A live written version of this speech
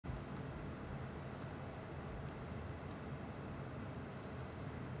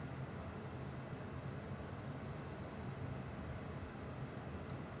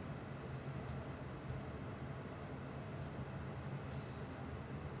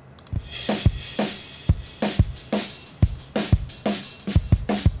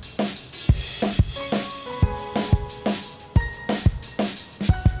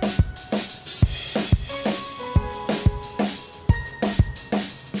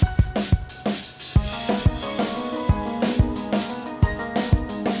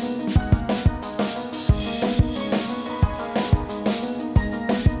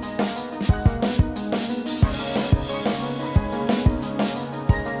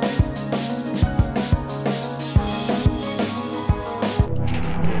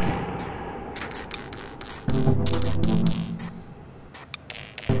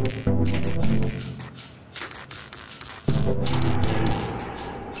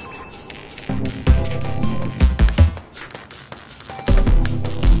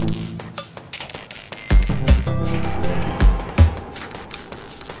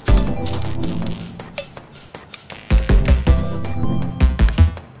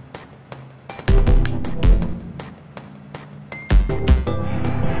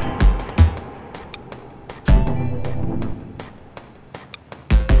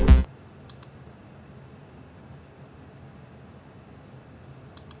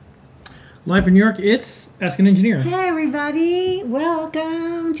Live from New York, it's Ask an Engineer. Hey everybody,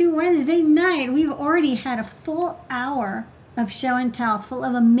 welcome to Wednesday night. We've already had a full hour of show and tell, full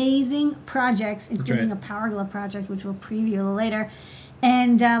of amazing projects, including a Power Glove project, which we'll preview a little later.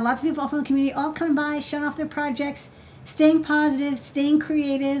 And lots of people from the community all coming by, showing off their projects, staying positive, staying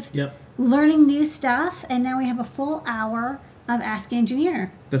creative, learning new stuff. And now we have a full hour of Ask an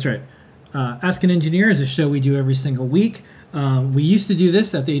Engineer. That's right. Ask an Engineer is a show we do every single week. We used to do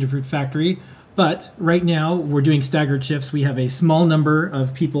this at the Adafruit Factory, but right now we're doing staggered shifts. We have a small number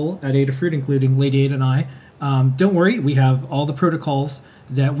of people at Adafruit, including Lady Ada and I. Don't worry, we have all the protocols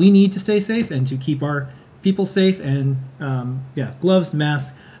that we need to stay safe and to keep our people safe. And gloves,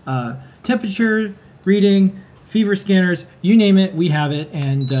 masks, temperature reading, fever scanners, you name it, we have it.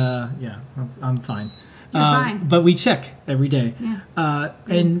 And I'm fine. You're fine. But we check every day. Yeah.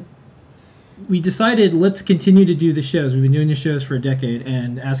 And we decided let's continue to do the shows. We've been doing the shows for a decade,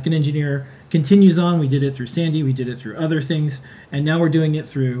 and Ask an Engineer continues on. We did it through Sandy, we did it through other things, and now we're doing it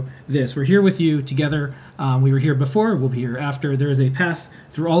through this. We're here with you together. We were here before, we'll be here after. There is a path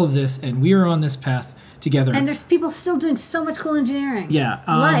through all of this, and we are on this path together. And there's people still doing so much cool engineering. Yeah.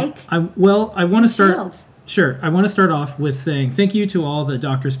 I want to start... Shields. Sure. I want to start off with saying thank you to all the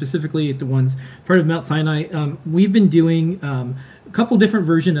doctors, specifically the ones part of Mount Sinai. We've been doing a couple different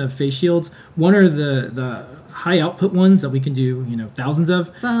versions of face shields. One are the high output ones that we can do, thousands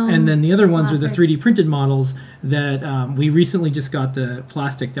of. And then the other ones are the 3D printed models that we recently just got the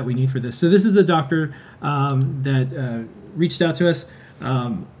plastic that we need for this. So this is a doctor that reached out to us.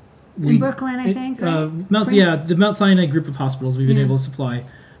 In Brooklyn, I think, right? The Mount Sinai group of hospitals, we've been able to supply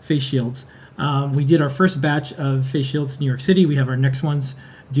face shields. We did our first batch of face shields in New York City. We have our next ones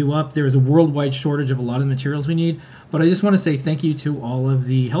due up. There is a worldwide shortage of a lot of the materials we need. But I just want to say thank you to all of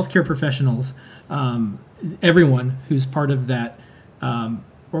the healthcare professionals, everyone who's part of that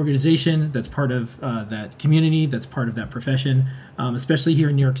organization, that's part of that community, that's part of that profession, especially here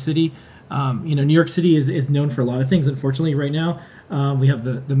in New York City. New York City is known for a lot of things. Unfortunately, right now, we have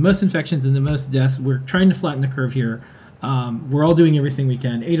the most infections and the most deaths. We're trying to flatten the curve here. We're all doing everything we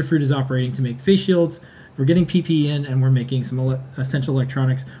can. Adafruit is operating to make face shields. We're getting PPE in, and we're making some essential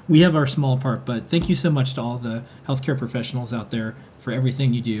electronics. We have our small part, but thank you so much to all the healthcare professionals out there for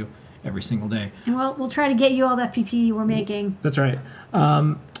everything you do every single day. And we'll try to get you all that PPE we're making. That's right.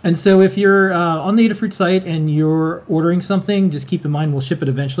 And so if you're on the Adafruit site and you're ordering something, just keep in mind we'll ship it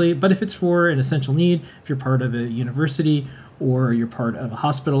eventually. But if it's for an essential need, if you're part of a university, or you're part of a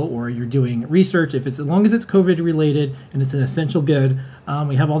hospital, or you're doing research, as long as it's COVID related and it's an essential good,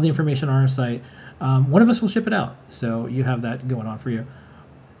 we have all the information on our site. One of us will ship it out, so you have that going on for you.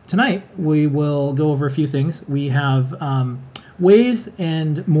 Tonight, we will go over a few things. We have ways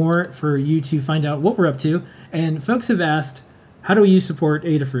and more for you to find out what we're up to. And folks have asked, how do you support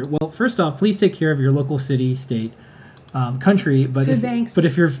Adafruit? Well, first off, please take care of your local city, state, country, but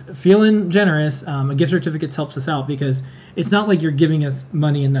if you're feeling generous, a gift certificate helps us out, because it's not like you're giving us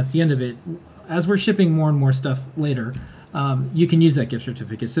money and that's the end of it. As we're shipping more and more stuff later, you can use that gift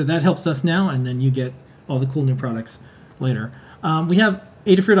certificate. So that helps us now, and then you get all the cool new products later. We have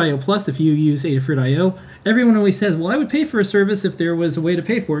Adafruit IO Plus. If you use Adafruit IO, everyone always says, well, I would pay for a service if there was a way to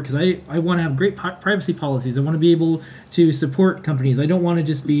pay for it, because I want to have great privacy policies. I want to be able to support companies. I don't want to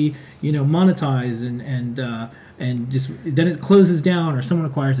just be, monetized and just then it closes down or someone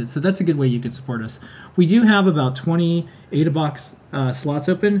acquires it. So that's a good way you can support us. We do have about 20 AdaBox slots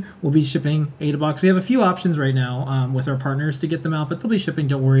open. We'll be shipping AdaBox. We have a few options right now with our partners to get them out, but they'll be shipping,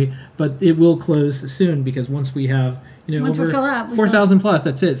 don't worry. But it will close soon, because once we have once over we fill up, 4,000 plus,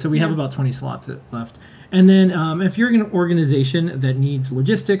 that's it. So we have about 20 slots left. And then if you're an organization that needs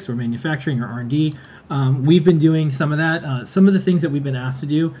logistics or manufacturing or R&D, we've been doing some of that. Some of the things that we've been asked to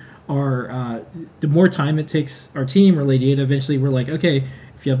do are the more time it takes our team or Lady Ada, eventually we're like, okay,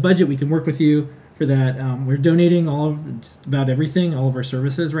 if you have budget, we can work with you for that. We're donating just about everything, all of our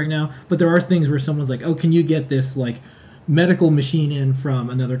services right now. But there are things where someone's like, oh, can you get this medical machine in from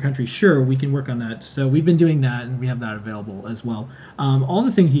another country? Sure, we can work on that. So we've been doing that, and we have that available as well. All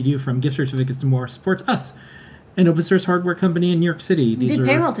the things you do, from gift certificates to more, supports us, an open source hardware company in New York City. We did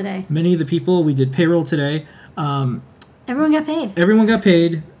payroll today. Many of the people, we did payroll today. Everyone got paid. Everyone got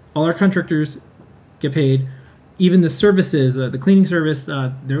paid. All our contractors get paid. Even the services, the cleaning service,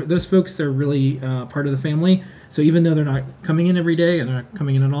 those folks are really part of the family. So even though they're not coming in every day and they're not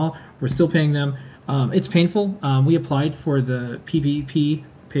coming in at all, we're still paying them. It's painful. We applied for the PPP,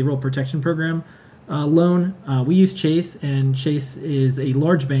 Payroll Protection Program loan. We use Chase, and Chase is a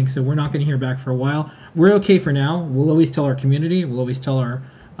large bank, so we're not going to hear back for a while. We're okay for now. We'll always tell our community. We'll always tell our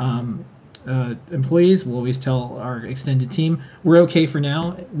employees. We'll always tell our extended team we're okay for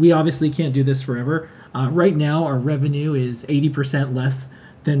now. We obviously can't do this forever. Right now, our revenue is 80% less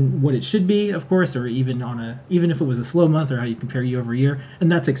than what it should be, of course, or even if it was a slow month or how you compare year over year,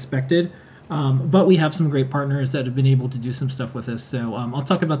 and that's expected. But we have some great partners that have been able to do some stuff with us. So I'll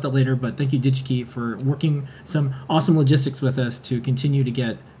talk about that later. But thank you, DigiKey, for working some awesome logistics with us to continue to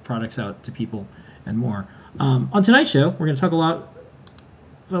get products out to people and more. On tonight's show, we're going to talk about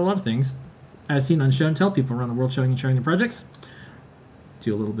a lot of things, as seen on Show and Tell, people around the world showing and sharing their projects.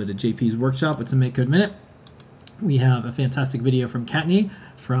 Do a little bit of JP's workshop with some Make Code Minute. We have a fantastic video from Kattni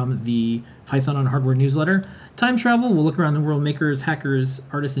from the Python on Hardware newsletter. Time travel, we'll look around the world, makers, hackers,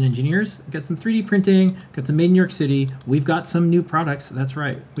 artists, and engineers. We've got some 3D printing, got some made in New York City. We've got some new products, that's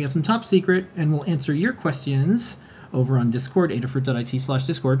right. We have some top secret, and we'll answer your questions over on Discord,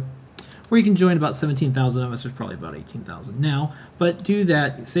 adafruit.it/Discord, where you can join about 17,000 of us. There's probably about 18,000 now. But do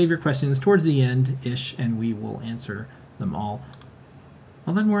that, save your questions towards the end-ish, and we will answer them all.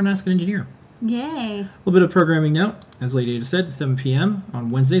 Well, then more on Ask an Engineer. Yay. A little bit of programming note. As Lady Ada said, 7 p.m. on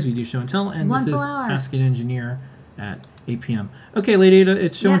Wednesdays, we do Show and Tell, and this is Ask an Engineer at 8 p.m. Okay, Lady Ada,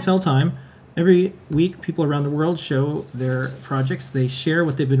 it's Show and Tell time. Every week, people around the world show their projects. They share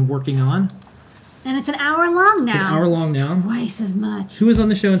what they've been working on. And it's an hour long now. It's an hour long now. Twice as much. Who was on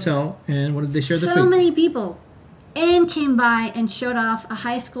the Show and Tell, and what did they share this week? So many people. Anne came by and showed off a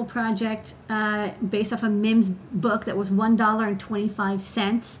high school project based off a MIMS book that was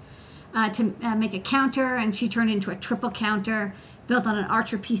 $1.25 to make a counter, and she turned it into a triple counter built on an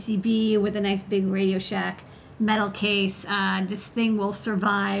Archer PCB with a nice big Radio Shack metal case. This thing will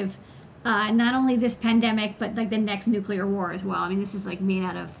survive not only this pandemic, but like the next nuclear war as well. I mean, this is like made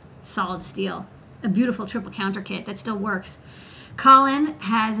out of solid steel. A beautiful triple counter kit that still works. Colin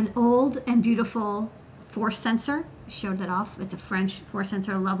has an old and beautiful force sensor. Showed that off. It's a French force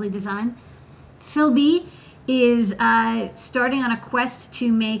sensor, a lovely design. Phil B is starting on a quest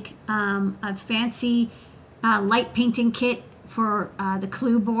to make a fancy light painting kit for the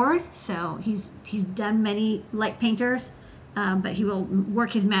Clue board. So he's done many light painters, but he will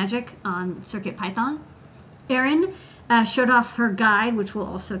work his magic on CircuitPython. Erin showed off her guide, which we'll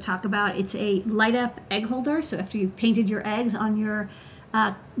also talk about. It's a light up egg holder. So after you've painted your eggs on your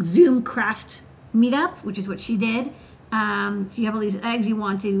Zoom craft meetup, which is what she did, so you have all these eggs, you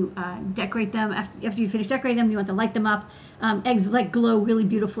want to decorate them. After you finish decorating them, you want to light them up. Eggs like glow really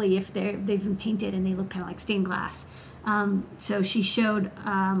beautifully if they've been painted, and they look kind of like stained glass. So she showed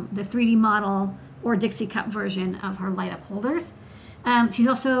the 3D model or Dixie Cup version of her light up holders. She's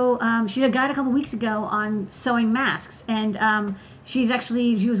also, she did a guide a couple weeks ago on sewing masks, and she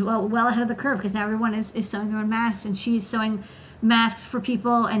was well ahead of the curve, because now everyone is sewing their own masks, and she's sewing masks for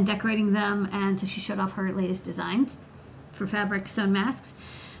people and decorating them, and so she showed off her latest designs for fabric sewn masks.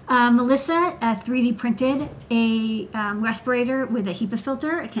 Melissa 3D printed a respirator with a HEPA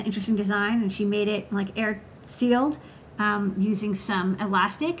filter, an interesting design, and she made it like air sealed using some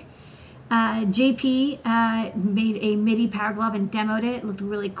elastic. JP made a MIDI power glove and demoed it. It looked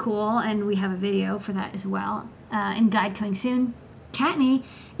really cool, and we have a video for that as well, and guide coming soon. Kattni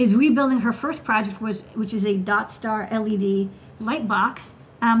is rebuilding her first project, which is a DotStar LED light box.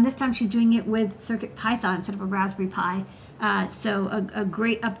 This time she's doing it with CircuitPython instead of a Raspberry Pi. So a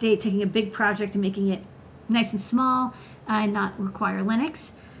great update, taking a big project and making it nice and small and not require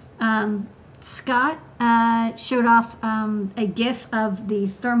Linux. Scott showed off a GIF of the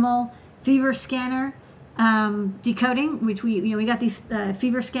thermal fever scanner decoding, which we got these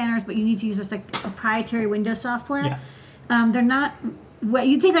fever scanners, but you need to use this like proprietary Windows software. Yeah. They're not what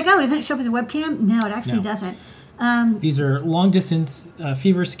you'd think, like, oh, doesn't it show up as a webcam? No, it actually doesn't. These are long distance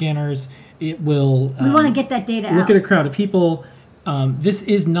fever scanners. It will. We want to get that data out. Look at a crowd of people. This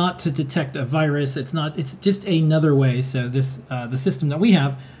is not to detect a virus. It's not. It's just another way. So this the system that we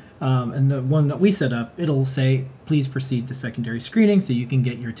have. And the one that we set up, it'll say, please proceed to secondary screening, so you can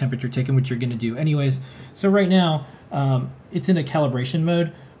get your temperature taken, which you're going to do anyways. So right now, it's in a calibration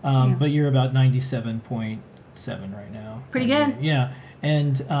mode, but you're about 97.7 right now. Pretty good. Yeah.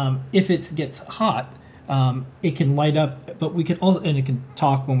 And if it gets hot, it can light up, but we can also, and it can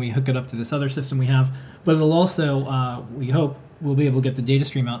talk when we hook it up to this other system we have, but it'll also, we hope, we'll be able to get the data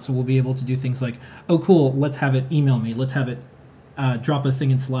stream out, so we'll be able to do things like, oh, cool, let's have it email me, let's have it drop a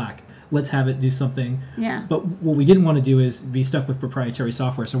thing in Slack. Let's have it do something. Yeah. But what we didn't want to do is be stuck with proprietary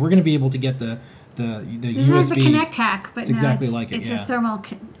software. So we're going to be able to get the this USB. Is the Kinect hack, but it's no, exactly like it. It's a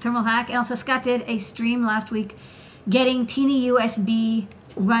thermal hack. And also, Scott did a stream last week, getting Teeny USB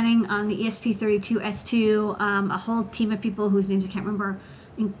running on the ESP32S2. A whole team of people whose names I can't remember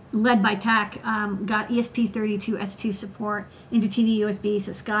led by TAC, got ESP32S2 support into TD USB.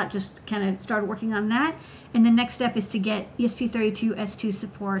 So Scott just kind of started working on that. And the next step is to get ESP32S2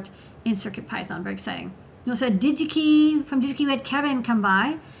 support in CircuitPython. Very exciting. We also had DigiKey. From DigiKey, we had Kevin come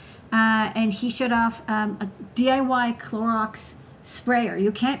by, and he showed off a DIY Clorox sprayer.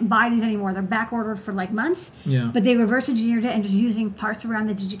 You can't buy these anymore. They're back ordered for like months. Yeah. But they reverse engineered it and just using parts around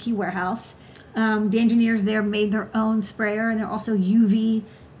the DigiKey warehouse. The engineers there made their own sprayer, and they're also UV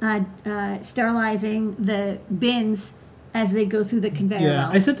sterilizing the bins as they go through the conveyor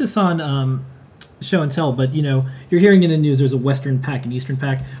belt. I said this on show and tell, but you're hearing in the news there's a Western pack and Eastern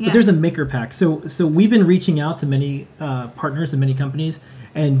pack, but there's a maker pack. So we've been reaching out to many partners and many companies,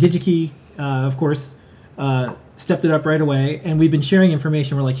 and DigiKey, of course, stepped it up right away, and we've been sharing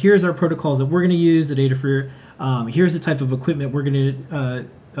information. We're like, here's our protocols that we're going to use at Adafruit. Here's the type of equipment we're going to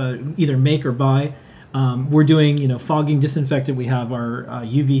either make or buy. We're doing, fogging, disinfectant. We have our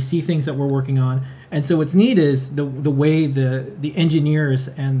UVC things that we're working on. And so what's neat is the way the engineers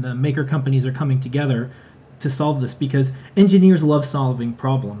and the maker companies are coming together to solve this, because engineers love solving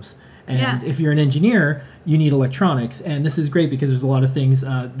problems. And if you're an engineer, you need electronics. And this is great because there's a lot of things.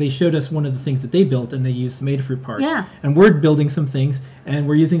 They showed us one of the things that they built, and they used some Adafruit parts. Yeah. And we're building some things, and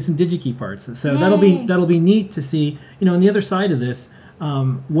we're using some DigiKey parts. So that'll be neat to see. On the other side of this,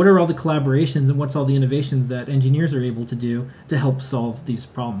 what are all the collaborations and what's all the innovations that engineers are able to do to help solve these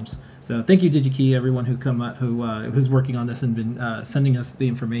problems. So thank you, DigiKey, everyone who's working on this and been sending us the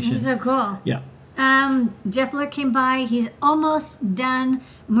information. This is so cool. Yeah. Jepler came by. He's almost done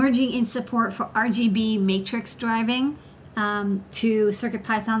merging in support for RGB matrix driving to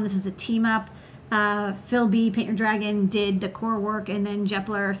CircuitPython. This is a team up. Phil B, Paint Your Dragon, did the core work, and then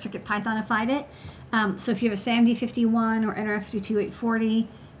Jepler CircuitPythonified it. So if you have a SAMD51 or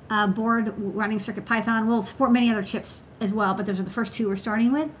NRF52840 board running CircuitPython, we'll support many other chips as well, but those are the first two we're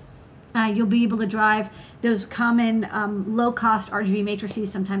starting with. You'll be able to drive those common low-cost RGB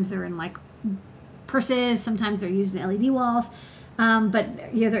matrices. Sometimes they're in like purses, sometimes they're used in LED walls,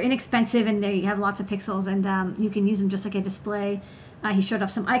 but they're inexpensive and they have lots of pixels, and you can use them just like a display. He showed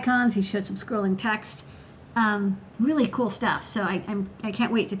off some icons. He showed some scrolling text. Really cool stuff. So I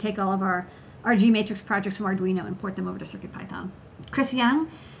can't wait to take all of our RGB matrix projects from Arduino and port them over to CircuitPython. Chris Young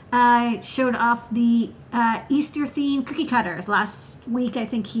showed off the Easter themed cookie cutters. Last week, I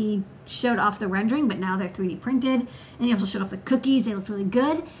think he showed off the rendering, but now they're 3D printed. And he also showed off the cookies. They looked really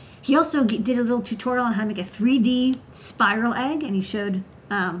good. He also did a little tutorial on how to make a 3D spiral egg, and he showed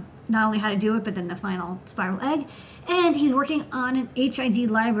not only how to do it, but then the final spiral egg. And he's working on an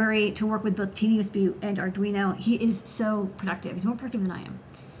HID library to work with both TinyUSB and Arduino. He is so productive. He's more productive than I am.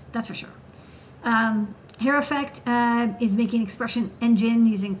 That's for sure. Hair Effect is making expression engine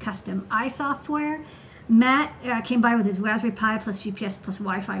using custom iSoftware. Matt came by with his Raspberry Pi plus GPS plus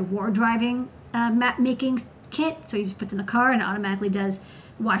Wi-Fi war driving map making kit. So he just puts in a car and it automatically does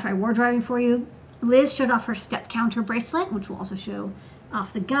Wi-Fi war driving for you. Liz showed off her step counter bracelet, which will also show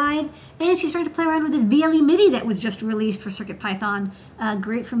off the guide. And she's starting to play around with this BLE MIDI that was just released for CircuitPython.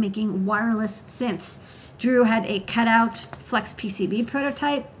 Great for making wireless synths. Drew had a cutout Flex PCB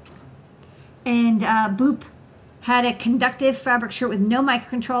prototype. And Boop had a conductive fabric shirt with no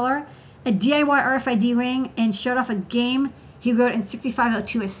microcontroller, a DIY RFID ring, and showed off a game he wrote in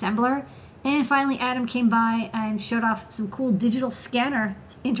 6502 assembler. And finally, Adam came by and showed off some cool digital scanner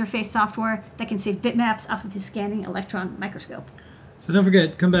interface software that can save bitmaps off of his scanning electron microscope. So don't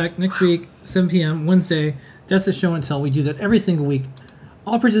forget, come back next week, 7 p.m., Wednesday. That's the show and tell. We do that every single week.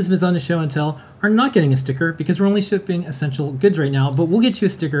 All participants on the show and tell are not getting a sticker because we're only shipping essential goods right now, but we'll get you a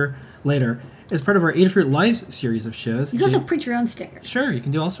sticker later as part of our Adafruit Live series of shows. You can also print your own stickers. Sure, you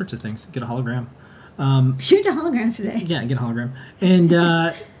can do all sorts of things. Get a hologram. Shoot the holograms today. Yeah, get a hologram. And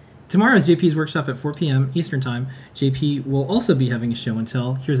tomorrow is JP's workshop at 4 p.m. Eastern Time. JP will also be having a show and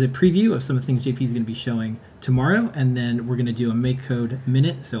tell. Here's a preview of some of the things JP is going to be showing tomorrow, and then we're going to do a Make Code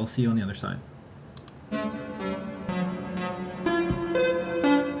Minute, so I'll see you on the other side.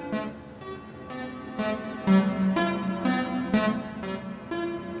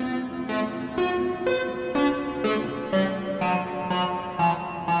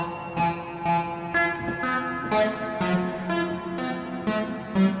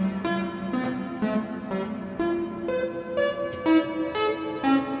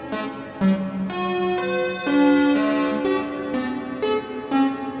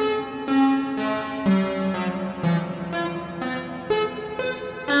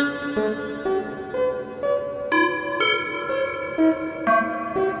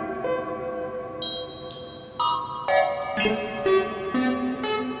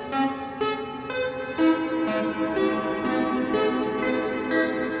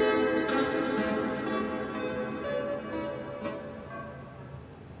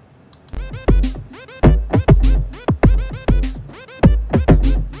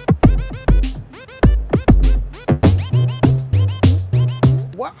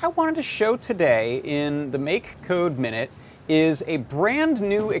 I wanted to show today in the Make Code Minute is a brand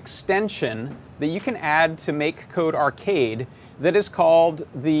new extension that you can add to Make Code Arcade that is called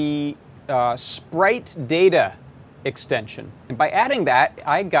the Sprite Data extension. And by adding that,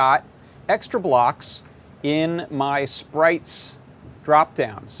 I got extra blocks in my sprites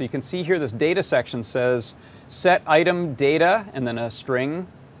dropdown. So you can see here this data section says set item data and then a string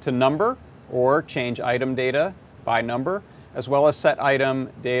to number, or change item data by number, as well as set item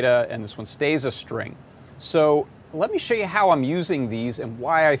data, and this one stays a string. So let me show you how I'm using these and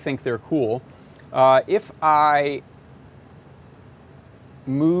why I think they're cool. If I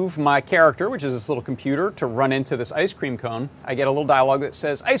move my character, which is this little computer, to run into this ice cream cone, I get a little dialogue that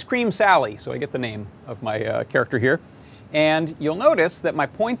says Ice Cream Sally, so I get the name of my character here. And you'll notice that my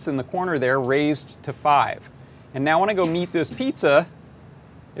points in the corner there raised to 5. And now when I go meet this pizza,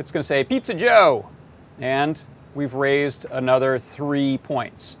 it's going to say Pizza Joe, and we've raised another 3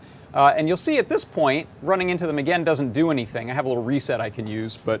 points. And you'll see at this point, running into them again doesn't do anything. I have a little reset I can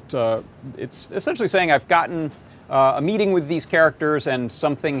use, but it's essentially saying I've gotten a meeting with these characters and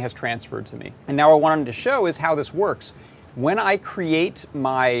something has transferred to me. And now what I wanted to show is how this works. When I create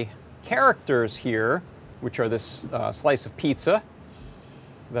my characters here, which are this slice of pizza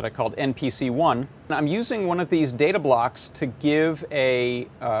that I called NPC1, I'm using one of these data blocks to give a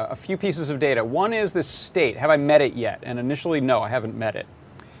few pieces of data. One is this state, have I met it yet? And initially, no, I haven't met it.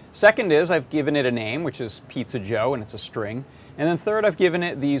 Second is I've given it a name, which is Pizza Joe, and it's a string. And then third, I've given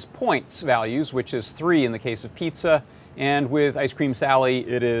it these points values, which is 3 in the case of pizza, and with Ice Cream Sally,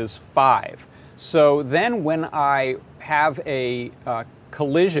 it is 5. So then when I have a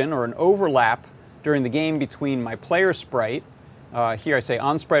collision or an overlap during the game between my player sprite, here I say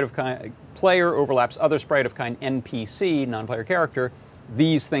on sprite of kind player overlaps other sprite of kind NPC, non-player character,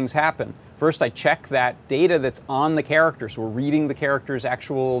 these things happen. First I check that data that's on the character, so we're reading the character's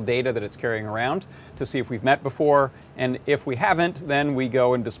actual data that it's carrying around to see if we've met before, and if we haven't, then we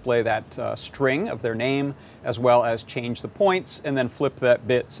go and display that string of their name, as well as change the points, and then flip that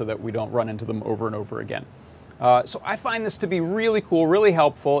bit so that we don't run into them over and over again. So I find this to be really cool, really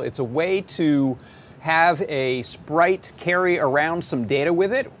helpful. It's a way to have a sprite carry around some data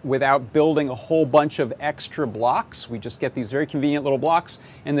with it without building a whole bunch of extra blocks. We just get these very convenient little blocks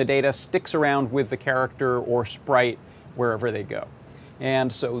and the data sticks around with the character or sprite wherever they go.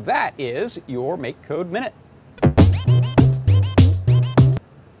 And so that is your Make Code Minute.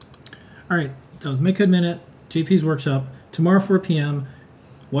 All right, that was Make Code Minute, JP's workshop. Tomorrow 4 p.m.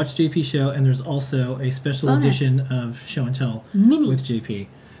 watch JP show, and there's also a special edition of Show and Tell Mini with JP.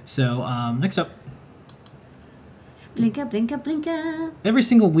 So next up. Blinka, blinka, blinka. Every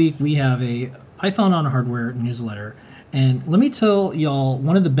single week we have a Python on Hardware newsletter. And let me tell y'all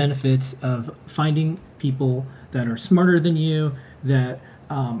one of the benefits of finding people that are smarter than you, that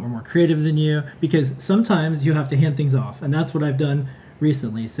are more creative than you, because sometimes you have to hand things off. And that's what I've done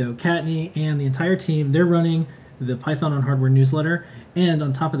recently. So Kattni and the entire team, they're running the Python on Hardware newsletter. And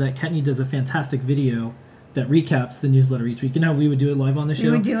on top of that, Kattni does a fantastic video that recaps the newsletter each week. You know how we would do it live on the show?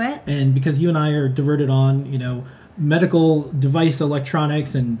 We would do it. And because you and I are diverted on, you know, medical device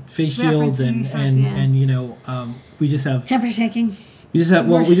electronics and face shields and you know, we just have temperature taking. We just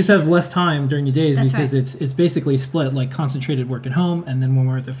have less time during the days. That's because right. it's basically split, like concentrated work at home, and then when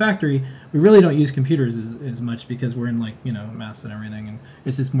we're at the factory, we really don't use computers as much because we're in, like, you know, mass and everything, and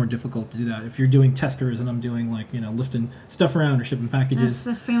it's just more difficult to do that. If you're doing testers and I'm doing, like, you know, lifting stuff around or shipping packages.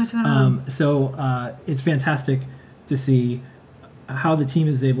 That's pretty much what I'm So it's fantastic to see how the team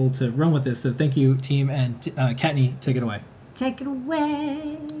is able to run with this. So thank you, team, and Kattni, take it away. Take it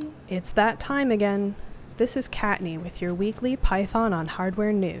away. It's that time again. This is Kattni with your weekly Python on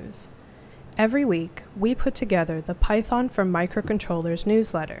Hardware news. Every week, we put together the Python for Microcontrollers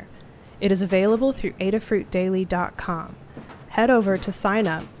newsletter. It is available through adafruitdaily.com. Head over to sign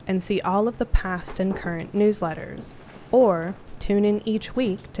up and see all of the past and current newsletters, or tune in each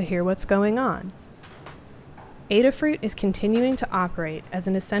week to hear what's going on. Adafruit is continuing to operate as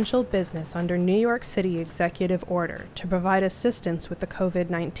an essential business under New York City executive order to provide assistance with the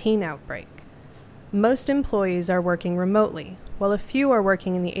COVID-19 outbreak. Most employees are working remotely, while a few are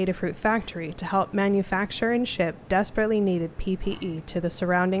working in the Adafruit factory to help manufacture and ship desperately needed PPE to the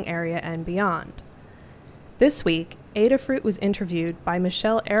surrounding area and beyond. This week, Adafruit was interviewed by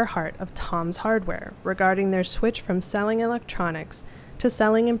Michelle Earhart of Tom's Hardware regarding their switch from selling electronics to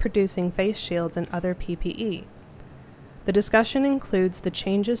selling and producing face shields and other PPE. The discussion includes the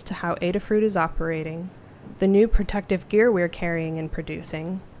changes to how Adafruit is operating, the new protective gear we're carrying and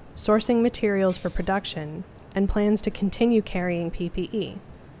producing, sourcing materials for production, and plans to continue carrying PPE.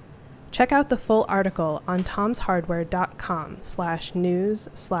 Check out the full article on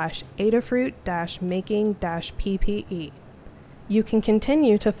tomshardware.com/news/Adafruit-making-PPE. You can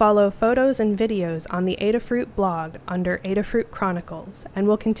continue to follow photos and videos on the Adafruit blog under Adafruit Chronicles, and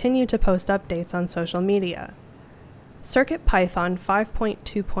we'll continue to post updates on social media. CircuitPython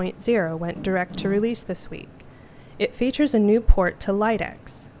 5.2.0 went direct to release this week. It features a new port to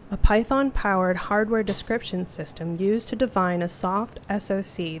LiteX, a Python-powered hardware description system used to define a soft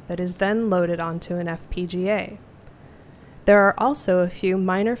SoC that is then loaded onto an FPGA. There are also a few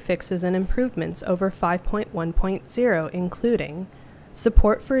minor fixes and improvements over 5.1.0, including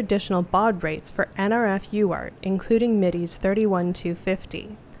support for additional baud rates for NRF UART, including MIDI's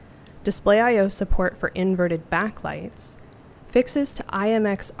 31250, display I/O support for inverted backlights, fixes to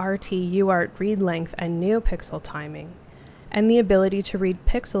IMX-RT UART read length and NeoPixel timing, and the ability to read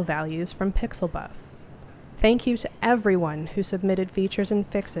pixel values from PixelBuff. Thank you to everyone who submitted features and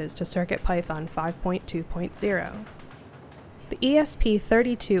fixes to CircuitPython 5.2.0. The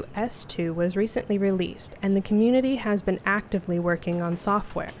ESP32S2 was recently released, and the community has been actively working on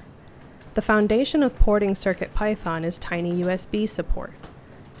software. The foundation of porting CircuitPython is TinyUSB support.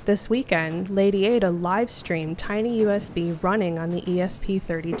 This weekend, Lady Ada live-streamed TinyUSB running on the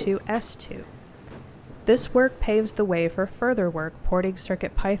ESP32S2. This work paves the way for further work porting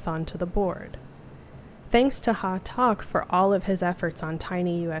CircuitPython to the board. Thanks to Ha Tak for all of his efforts on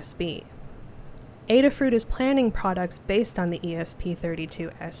TinyUSB. Adafruit is planning products based on the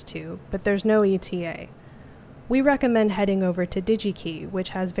ESP32S2, but there's no ETA. We recommend heading over to DigiKey, which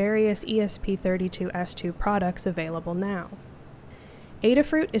has various ESP32S2 products available now.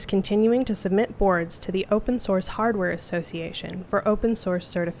 Adafruit is continuing to submit boards to the Open Source Hardware Association for open source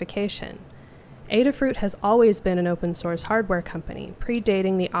certification. Adafruit has always been an open source hardware company,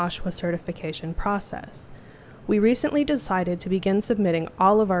 predating the OSHWA certification process. We recently decided to begin submitting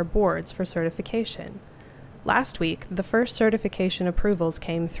all of our boards for certification. Last week, the first certification approvals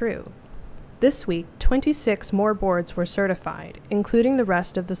came through. This week, 26 more boards were certified, including the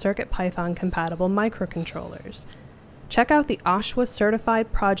rest of the CircuitPython compatible microcontrollers. Check out the OSHWA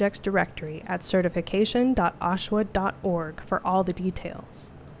Certified Projects directory at certification.oshwa.org for all the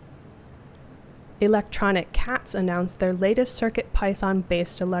details. Electronic Cats announced their latest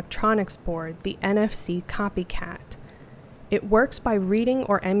CircuitPython-based electronics board, the NFC Copycat. It works by reading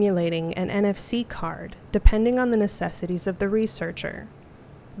or emulating an NFC card, depending on the necessities of the researcher.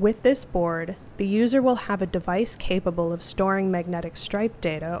 With this board, the user will have a device capable of storing magnetic stripe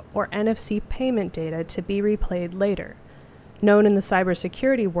data or NFC payment data to be replayed later, known in the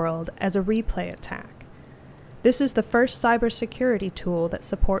cybersecurity world as a replay attack. This is the first cybersecurity tool that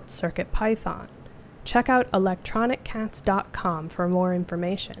supports CircuitPython. Check out electroniccats.com for more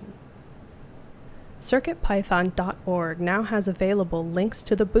information. CircuitPython.org now has available links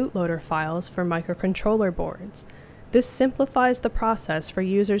to the bootloader files for microcontroller boards. This simplifies the process for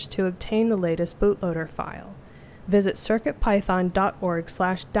users to obtain the latest bootloader file. Visit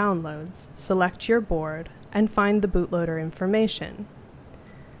circuitpython.org/downloads, select your board, and find the bootloader information.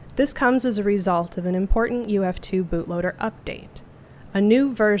 This comes as a result of an important UF2 bootloader update. A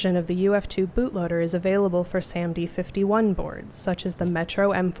new version of the UF2 bootloader is available for SAMD51 boards, such as the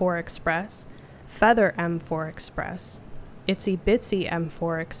Metro M4 Express, Feather M4 Express, Itsy Bitsy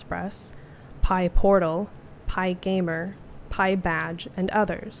M4 Express, Pi Portal, Pi Gamer, Pi Badge, and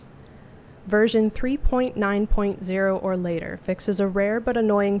others. Version 3.9.0 or later fixes a rare but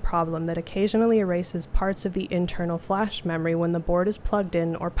annoying problem that occasionally erases parts of the internal flash memory when the board is plugged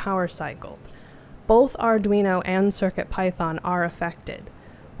in or power cycled. Both Arduino and CircuitPython are affected.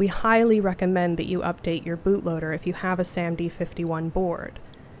 We highly recommend that you update your bootloader if you have a SAMD51 board.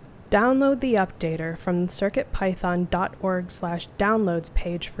 Download the updater from the circuitpython.org/downloads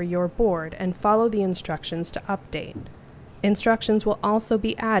page for your board and follow the instructions to update. Instructions will also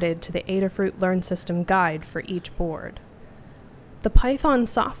be added to the Adafruit Learn System guide for each board. The Python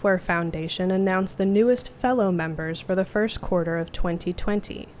Software Foundation announced the newest fellow members for the first quarter of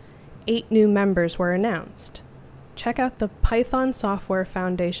 2020. 8 new members were announced. Check out the Python Software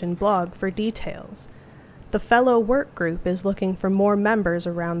Foundation blog for details. The Fellow Work Group is looking for more members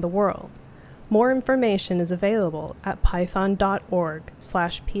around the world. More information is available at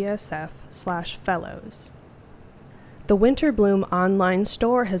python.org/psf/fellows. The Winterbloom online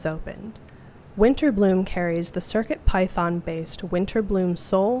store has opened. Winterbloom carries the CircuitPython-based Winterbloom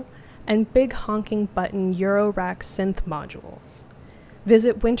Soul and Big Honking Button Eurorack synth modules.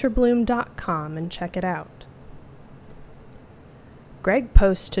 Visit winterbloom.com and check it out. Greg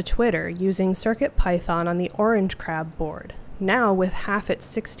posts to Twitter using CircuitPython on the Orange Crab board, now with half its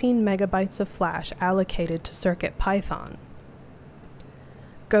 16 megabytes of flash allocated to CircuitPython.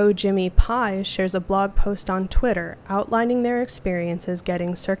 GoJimmyPie shares a blog post on Twitter outlining their experiences getting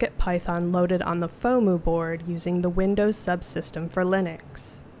CircuitPython loaded on the FOMU board using the Windows subsystem for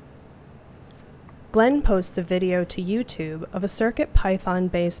Linux. Glenn posts a video to YouTube of a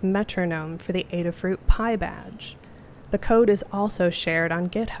CircuitPython-based metronome for the Adafruit Pi badge. The code is also shared on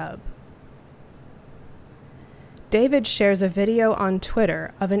GitHub. David shares a video on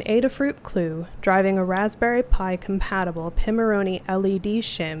Twitter of an Adafruit Clue driving a Raspberry Pi compatible Pimoroni LED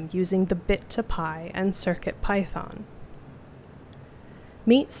shim using the Bit2Pi and CircuitPython.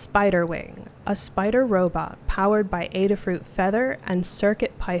 Meet Spiderwing, a spider robot powered by Adafruit Feather and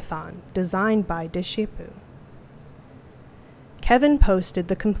CircuitPython, designed by Deshipu. Kevin posted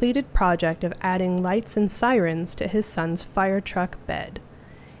the completed project of adding lights and sirens to his son's fire truck bed.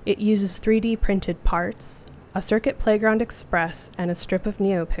 It uses 3D printed parts, a Circuit Playground Express and a strip of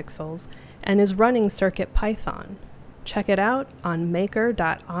NeoPixels, and is running CircuitPython. Check it out on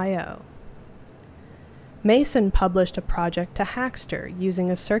maker.io. Mason published a project to Hackster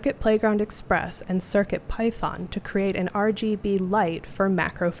using a Circuit Playground Express and CircuitPython to create an RGB light for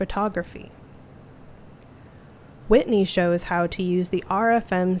macro photography. Whitney shows how to use the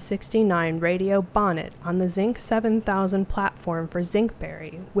RFM69 radio bonnet on the Zynq 7000 platform for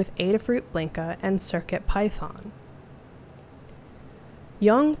Zyncberry with Adafruit Blinka and CircuitPython.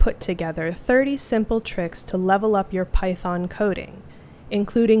 Young put together 30 simple tricks to level up your Python coding,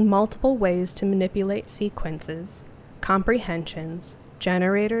 including multiple ways to manipulate sequences, comprehensions,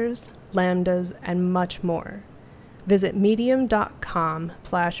 generators, lambdas, and much more. Visit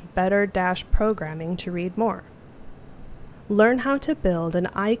medium.com/better-programming to read more. Learn how to build an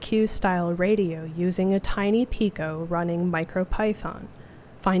IQ-style radio using a tiny Pico running MicroPython.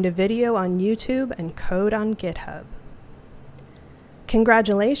 Find a video on YouTube and code on GitHub.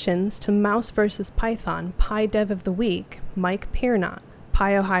 Congratulations to Mouse vs. Python PyDev of the Week, Mike Piernot,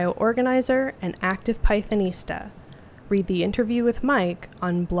 PyOhio organizer and active Pythonista. Read the interview with Mike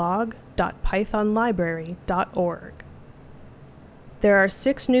on blog.pythonlibrary.org. There are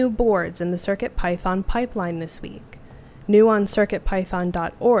 6 new boards in the CircuitPython pipeline this week. New on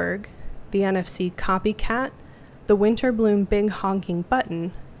CircuitPython.org, the NFC Copycat, the Winterbloom Big Honking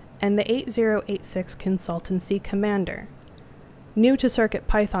Button, and the 8086 Consultancy Commander. New to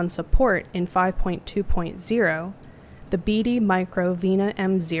CircuitPython support in 5.2.0, the BD Micro Vina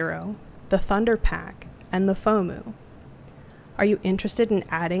M0, the ThunderPack, and the FOMU. Are you interested in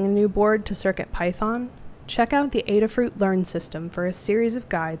adding a new board to CircuitPython? Check out the Adafruit Learn System for a series of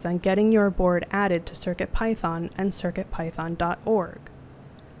guides on getting your board added to CircuitPython and CircuitPython.org.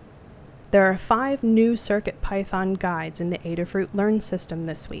 There are 5 new CircuitPython guides in the Adafruit Learn System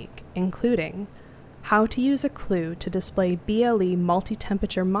this week, including how to use a clue to display BLE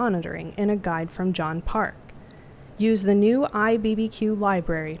multi-temperature monitoring in a guide from John Park. Use the new iBBQ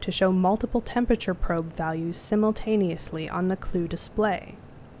library to show multiple temperature probe values simultaneously on the clue display.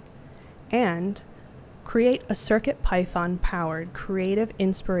 And create a CircuitPython-powered Creative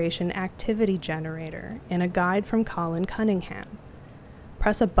Inspiration Activity Generator in a guide from Colin Cunningham.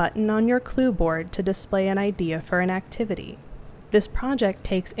 Press a button on your clue board to display an idea for an activity. This project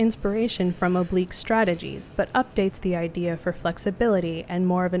takes inspiration from Oblique Strategies, but updates the idea for flexibility and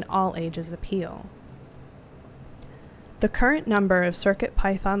more of an all-ages appeal. The current number of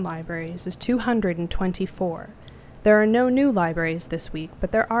CircuitPython libraries is 224. There are no new libraries this week,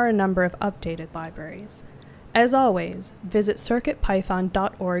 but there are a number of updated libraries. As always, visit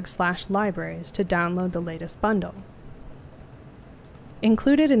circuitpython.org/libraries to download the latest bundle.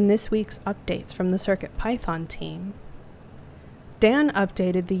 Included in this week's updates from the CircuitPython team, Dan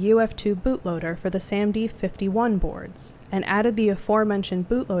updated the UF2 bootloader for the SAMD51 boards and added the aforementioned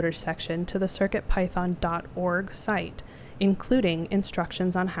bootloader section to the circuitpython.org site, including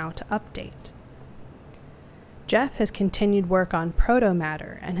instructions on how to update. Jeff has continued work on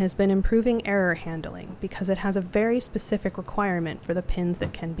Protomatter and has been improving error handling because it has a very specific requirement for the pins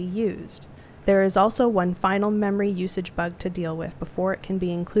that can be used. There is also one final memory usage bug to deal with before it can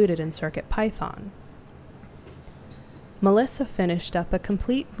be included in CircuitPython. Melissa finished up a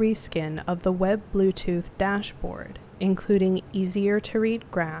complete reskin of the Web Bluetooth dashboard, including easier-to-read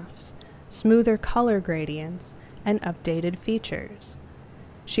graphs, smoother color gradients, and updated features.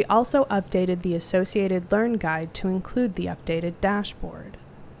 She also updated the associated Learn Guide to include the updated dashboard.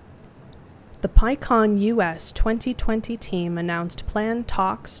 The PyCon US 2020 team announced planned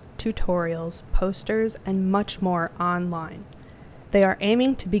talks, tutorials, posters, and much more online. They are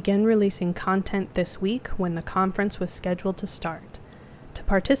aiming to begin releasing content this week when the conference was scheduled to start. To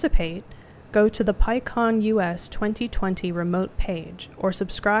participate, go to the PyCon US 2020 remote page or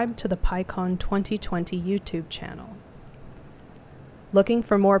subscribe to the PyCon 2020 YouTube channel. Looking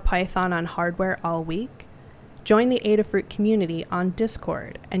for more Python on hardware all week? Join the Adafruit community on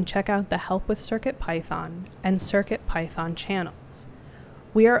Discord and check out the Help with CircuitPython and CircuitPython channels.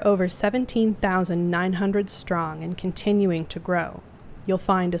 We are over 17,900 strong and continuing to grow. You'll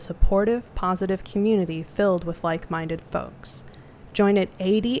find a supportive, positive community filled with like-minded folks. Join at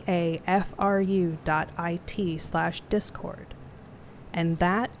adafru.it/discord. And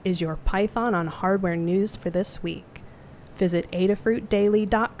that is your Python on hardware news for this week. Visit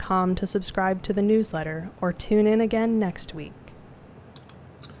adafruitdaily.com to subscribe to the newsletter or tune in again next week.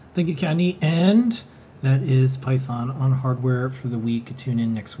 Thank you, Kattni. And that is Python on hardware for the week. Tune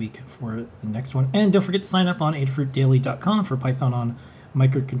in next week for the next one. And don't forget to sign up on adafruitdaily.com for Python on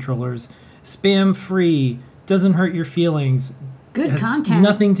microcontrollers. Spam free, doesn't hurt your feelings. Good has content.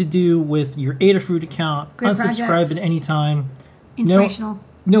 Nothing to do with your Adafruit account. Great Unsubscribe projects. at any time. Inspirational.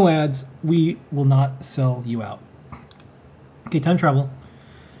 No ads. We will not sell you out. Okay, time travel.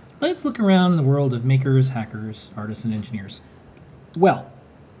 Let's look around in the world of makers, hackers, artists, and engineers. Well,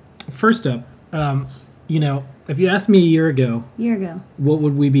 first up, if you asked me a year ago, what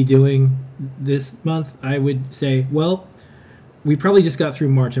would we be doing this month, I would say, well, we probably just got through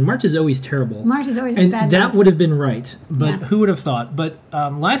March, and March is always terrible. March is always a and bad that month. would have been right, but Yeah. who would have thought? But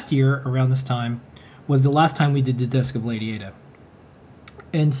last year, around this time, was the last time we did the Desk of Lady Ada.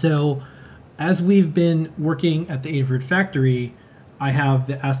 And so, as we've been working at the Adafruit factory, I had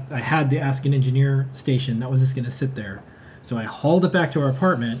the Ask an Engineer station that was just going to sit there. So I hauled it back to our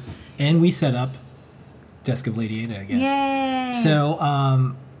apartment, and we set up Desk of Lady Ada again. Yay!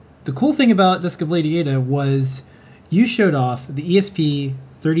 So the cool thing about Desk of Lady Ada was you showed off the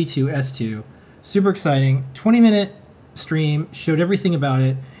ESP32S2. Super exciting. 20-minute stream, showed everything about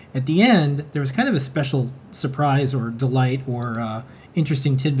it. At the end, there was kind of a special surprise or delight or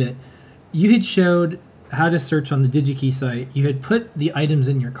interesting tidbit. You had showed how to search on the DigiKey site. You had put the items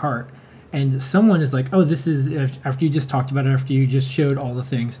in your cart, and someone is like, oh, this is, after you just talked about it, after you just showed all the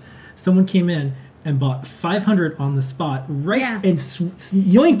things, someone came in and bought 500 on the spot, and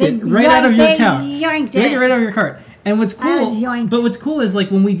yoinked it right out of your cart. Yoinked it. Right out of your cart. And what's cool, yoinked. but what's cool is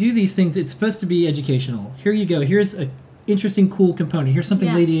like when we do these things, it's supposed to be educational. Here you go. Here's a interesting, cool component. Here's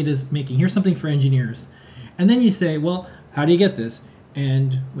something Lady Ada's making. Here's something for engineers. And then you say, well, how do you get this?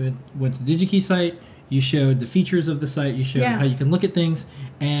 And we went to the DigiKey site. You showed the features of the site. You showed how you can look at things.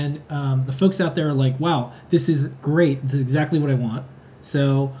 And the folks out there are like, wow, this is great. This is exactly what I want.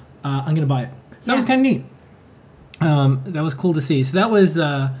 So I'm going to buy it. So that was kind of neat. That was cool to see. So that was,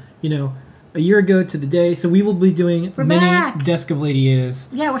 a year ago to the day. So we will be doing many Desk of Lady Adas.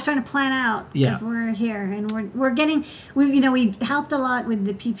 Yeah, we're starting to plan out because we're here and we helped a lot with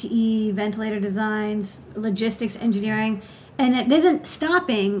the PPE, ventilator designs, logistics, engineering. And it isn't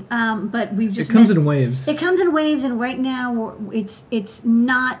stopping, but we've just... It comes in waves. It comes in waves, and right now it's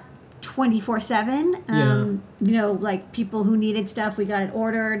not 24/7. Like people who needed stuff, we got it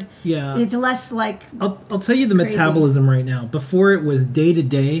ordered. Yeah. It's less like... I'll tell you the metabolism right now. Before it was day to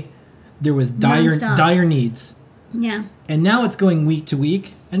day, there was dire needs. Yeah. And now it's going week to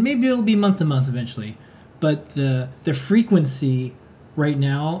week, and maybe it'll be month to month eventually. But the frequency right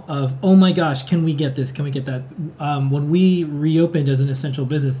now of, oh my gosh, can we get this? Can we get that? When we reopened as an essential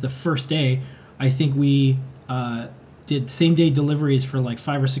business the first day, I think we did same day deliveries for like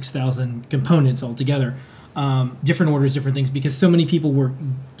 5,000 or 6,000 components altogether. Different orders, different things, because so many people were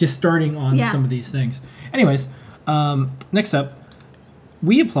just starting on some of these things. Anyways, next up,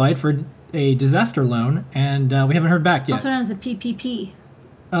 we applied for a disaster loan, and we haven't heard back yet. Also known as the PPP.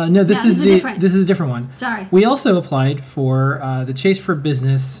 No, this is a different one. Sorry. We also applied for the Chase for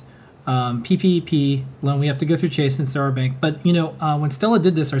Business PPP loan. We have to go through Chase since they're our bank. But, when Stella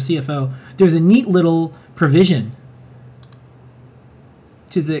did this, our CFO, there's a neat little provision.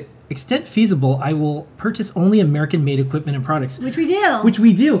 To the extent feasible, I will purchase only American-made equipment and products. Which we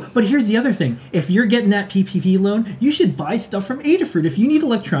do. But here's the other thing. If you're getting that PPP loan, you should buy stuff from Adafruit. If you need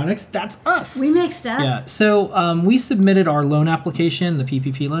electronics, that's us. We make stuff. Yeah. So we submitted our loan application, the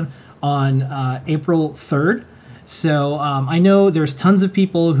PPP loan, on April 3rd. So I know there's tons of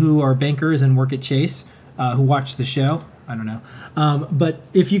people who are bankers and work at Chase who watch the show. I don't know. But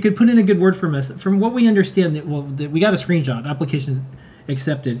if you could put in a good word from us, from what we understand, that we got a screenshot, application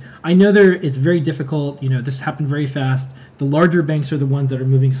accepted. I know it's very difficult. This happened very fast. The larger banks are the ones that are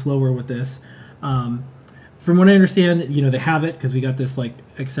moving slower with this. From what I understand, they have it because we got this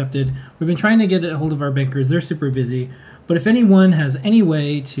accepted. We've been trying to get a hold of our bankers. They're super busy. But if anyone has any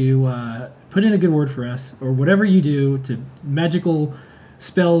way to put in a good word for us, or whatever you do to magical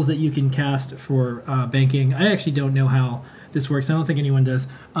spells that you can cast for banking, I actually don't know how this works. I don't think anyone does.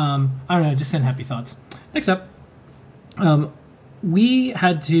 I don't know. Just send happy thoughts. Next up. we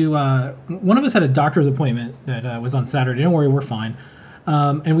had to, one of us had a doctor's appointment that was on Saturday. Don't worry, we're fine.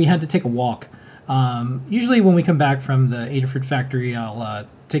 And we had to take a walk. Usually when we come back from the Adafruit factory, I'll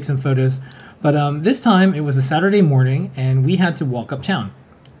take some photos. But this time it was a Saturday morning and we had to walk uptown.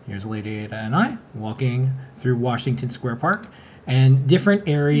 Here's Lady Ada and I walking through Washington Square Park and different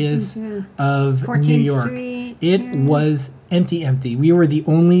areas of 14th New York. Street. It was empty. We were the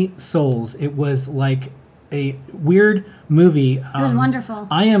only souls. It was like a weird movie. It was wonderful.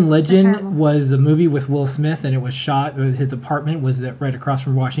 I Am Terrible. Legend was a movie with Will Smith, and it was shot. His apartment was right across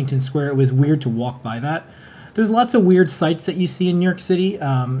from Washington Square. It was weird to walk by that. There's lots of weird sights that you see in New York City.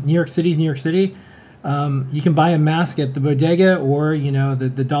 New York City's New York City. You can buy a mask at the bodega or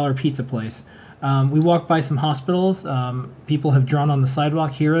the dollar pizza place. We walked by some hospitals. People have drawn on the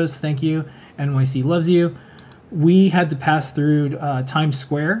sidewalk. Heroes, thank you. NYC loves you. We had to pass through Times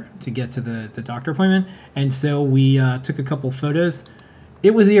Square to get to the doctor appointment, and so we took a couple photos.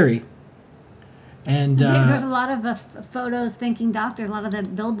 It was eerie. And there's a lot of photos thanking doctors. A lot of the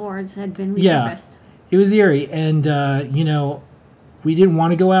billboards had been repurposed. It was eerie, and we didn't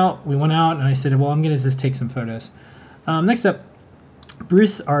want to go out. We went out, and I said, well, I'm going to just take some photos. Next up,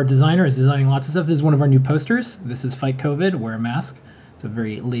 Bruce, our designer, is designing lots of stuff. This is one of our new posters. This is Fight COVID, Wear a Mask. It's a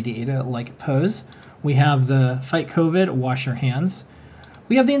very Lady Ada-like pose. We have the Fight COVID, Wash Your Hands.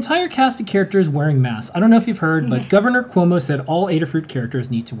 We have the entire cast of characters wearing masks. I don't know if you've heard, but Governor Cuomo said all Adafruit characters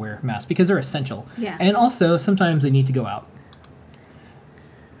need to wear masks because they're essential. Yeah. And also, sometimes they need to go out.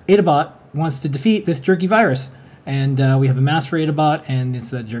 Adabot wants to defeat this jerky virus. And we have a mask for Adabot and this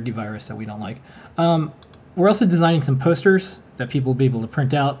jerky virus that we don't like. We're also designing some posters that people will be able to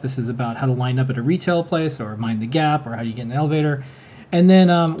print out. This is about how to line up at a retail place or mind the gap or how do you get in an elevator. And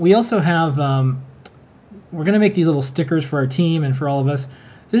then we also have, we're going to make these little stickers for our team and for all of us.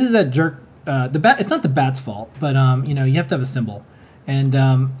 This is that jerk, the bat. It's not the bat's fault, but you have to have a symbol. And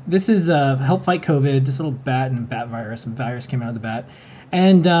this is help fight COVID, this little bat and bat virus. The virus came out of the bat.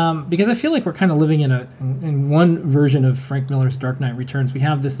 And because I feel like we're kind of living in one version of Frank Miller's Dark Knight Returns, we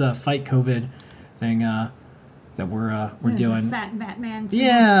have this fight COVID thing that we're doing. The fat Batman.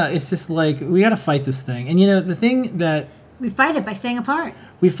 Yeah, it's just like we got to fight this thing. And the thing that we fight it by staying apart.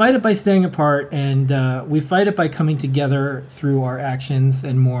 We fight it by staying apart, and we fight it by coming together through our actions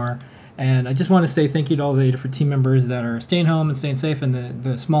and more. And I just want to say thank you to all the Adafruit team members that are staying home and staying safe, and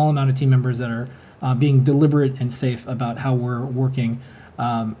the small amount of team members that are being deliberate and safe about how we're working.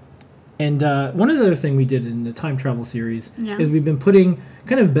 And one other thing we did in the time travel series is we've been putting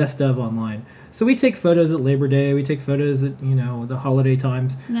kind of best of online. So we take photos at Labor Day, we take photos at the holiday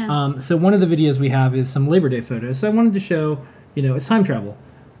times. Yeah. So one of the videos we have is some Labor Day photos. So I wanted to show it's time travel.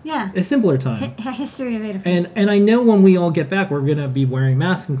 Yeah. A simpler time. History of Adafruit. And I know when we all get back, we're going to be wearing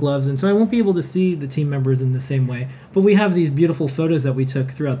masks and gloves, and so I won't be able to see the team members in the same way. But we have these beautiful photos that we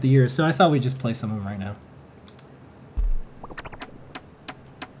took throughout the year, so I thought we'd just play some of them right now.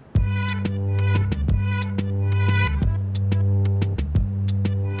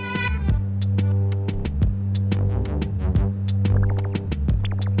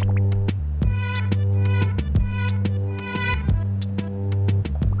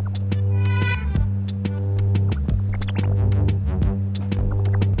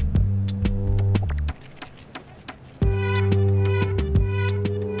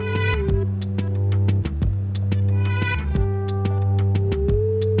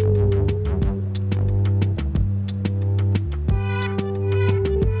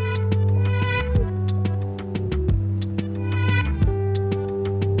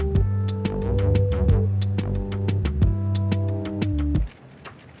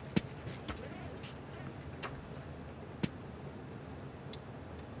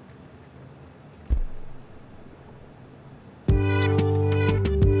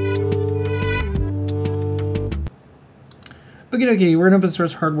 Okay, we're an open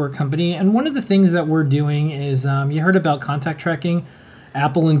source hardware company, and one of the things that we're doing is, you heard about contact tracking.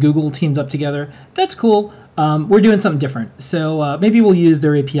 Apple and Google teamed up together. That's cool. We're doing something different. So maybe we'll use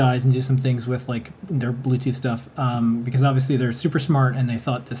their APIs and do some things with like their Bluetooth stuff, because obviously they're super smart and they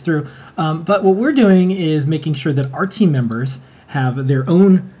thought this through. But what we're doing is making sure that our team members have their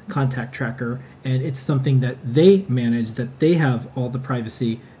own contact tracker, and it's something that they manage, that they have all the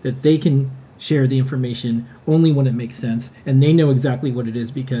privacy, that they can share the information only when it makes sense, and they know exactly what it is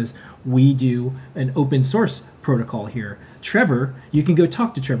because we do an open source protocol here. Trevor, you can go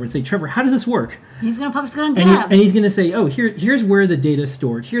talk to Trevor and say, Trevor, how does this work? He's going to post it on Gab. And he's going to say, oh, here's where the data is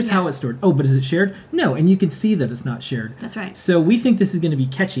stored. Here's how it's stored. Oh, but is it shared? No, and you can see that it's not shared. That's right. So we think this is going to be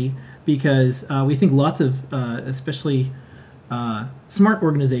catchy because we think lots of, especially smart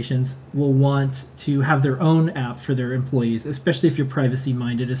organizations will want to have their own app for their employees, especially if you're privacy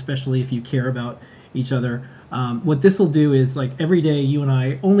minded, especially if you care about each other. What this will do is, like, every day you and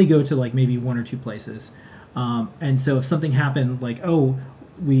I only go to like maybe 1 or 2 places. And so if something happened, like, oh,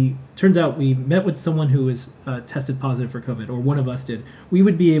 turns out we met with someone who was tested positive for COVID, or one of us did, we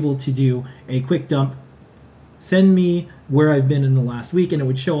would be able to do a quick dump, send me where I've been in the last week, and it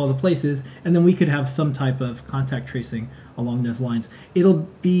would show all the places, and then we could have some type of contact tracing along those lines. It'll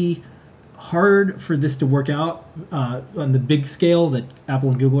be hard for this to work out on the big scale that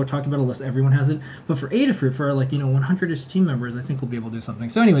Apple and Google are talking about, unless everyone has it. But for Adafruit, for our 100-ish team members, I think we'll be able to do something.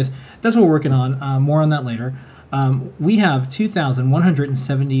 So anyways, that's what we're working on. More on that later. We have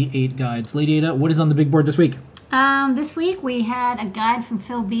 2,178 guides. Lady Ada, what is on the big board this week? This week we had a guide from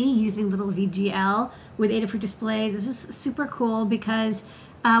Phil B using little VGL with Adafruit displays. This is super cool because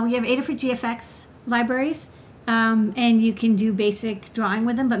we have Adafruit GFX libraries, and you can do basic drawing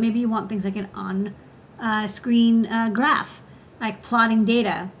with them, but maybe you want things like an on-screen graph, like plotting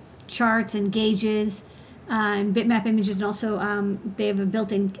data, charts and gauges, and bitmap images, and also they have a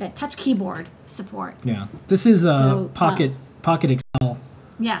built-in touch keyboard support. Yeah, this is Pocket Excel.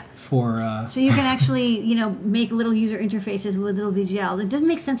 Yeah. For so you can actually make little user interfaces with little VGL. It doesn't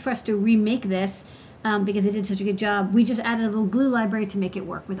make sense for us to remake this because they did such a good job. We just added a little glue library to make it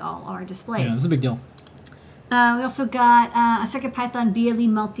work with all our displays. Yeah, it's a big deal. We also got a CircuitPython BLE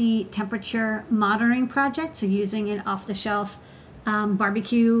multi-temperature monitoring project, so using an off-the-shelf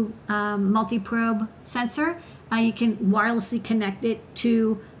barbecue multi-probe sensor. You can wirelessly connect it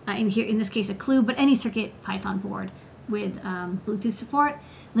to, in this case, a Clue, but any CircuitPython board with Bluetooth support.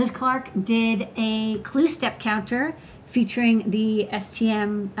 Liz Clark did a Clue step counter featuring the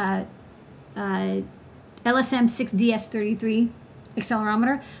STM LSM6DS33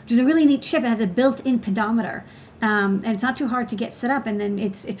 accelerometer, which is a really neat chip. It has a built-in pedometer, and it's not too hard to get set up, and then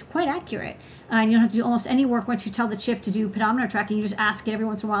it's quite accurate. And you don't have to do almost any work once you tell the chip to do pedometer tracking. You just ask it every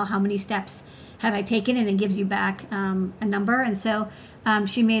once in a while, how many steps have I taken, and it gives you back a number. And so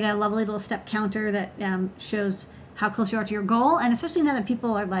she made a lovely little step counter that shows how close you are to your goal. And especially now that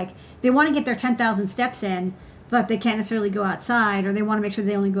people are they want to get their 10,000 steps in, but they can't necessarily go outside, or they want to make sure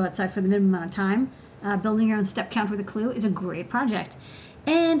they only go outside for the minimum amount of time. Building your own step counter with a Clue is a great project.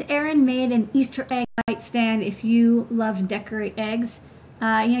 And Erin made an Easter egg light stand. If you love to decorate eggs, you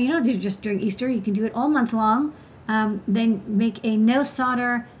don't have to do it just during Easter. You can do it all month long. Then make a no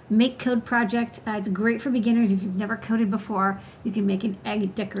solder make code project. It's great for beginners. If you've never coded before, you can make an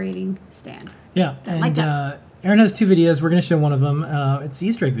egg decorating stand. Yeah, and Erin has 2 videos. We're going to show one of them. It's the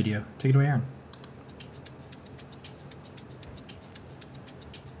Easter egg video. Take it away, Erin.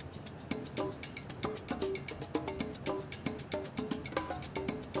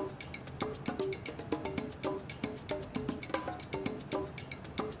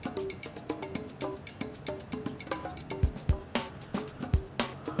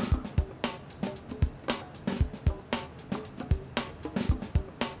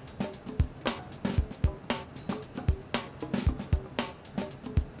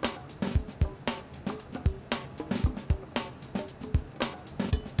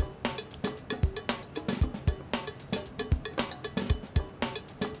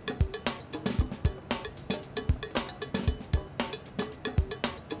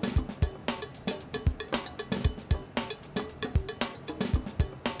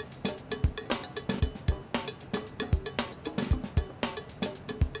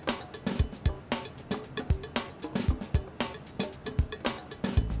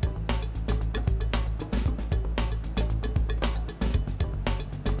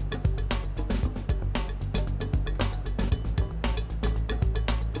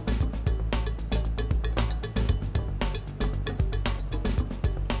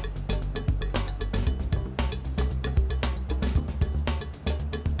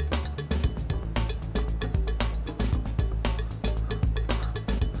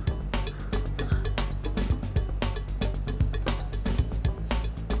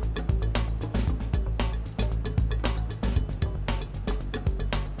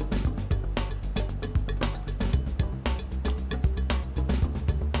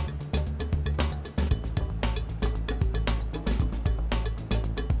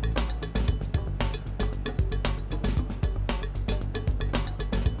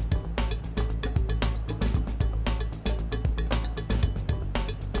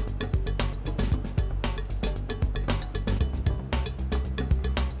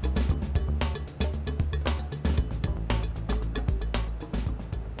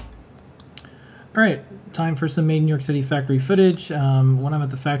 All right, time for some Made in New York City factory footage. When I'm at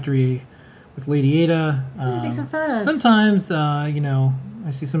the factory, with Lady Ada. Take some photos. Sometimes, you know,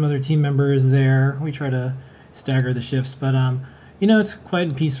 I see some other team members there. We try to stagger the shifts, but you know, it's quiet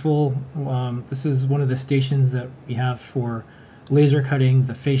and peaceful. This is one of the stations that we have for laser cutting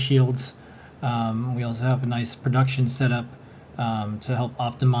the face shields. We also have a nice production setup to help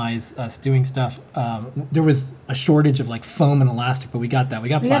optimize us doing stuff. There was a shortage of like foam and elastic, but we got that. We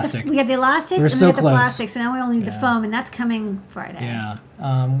got plastic. We got the elastic, We're and so we got the close. plastic, so now we only need the foam, and that's coming Friday. Yeah.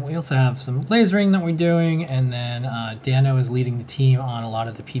 We also have some lasering that we're doing, and then Dano is leading the team on a lot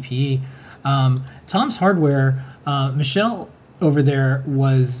of the PPE. Tom's Hardware, Michelle over there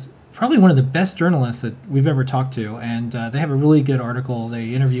was probably one of the best journalists that we've ever talked to, and they have a really good article. They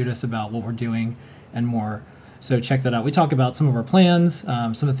interviewed us about what we're doing and more. So check that out. We talk about some of our plans,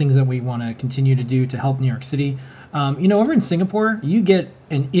 some of the things that we want to continue to do to help New York City. You know, over in Singapore, you get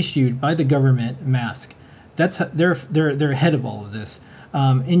an issued by the government mask. That's they're ahead of all of this.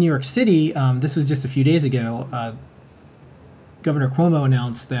 In New York City, this was just a few days ago. Governor Cuomo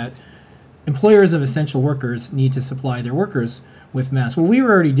announced that employers of essential workers need to supply their workers with masks. Well, we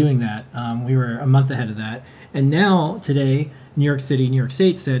were already doing that. We were a month ahead of that, and now today, New York City, New York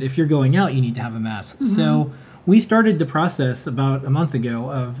State said if you're going out, you need to have a mask. Mm-hmm. So we started the process about a month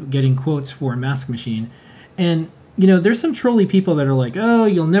ago of getting quotes for a mask machine. And, you know, there's some trolly people that are like, oh,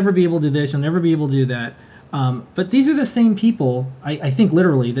 you'll never be able to do this, you'll never be able to do that. But these are the same people, I think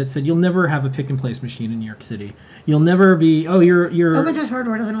literally, that said you'll never have a pick-and-place machine in New York City. You'll never be, oh, you're Open source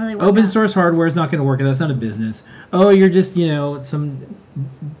hardware doesn't really work. Open source hardware is not going to work. That's not a business. Oh, you're just, you know, some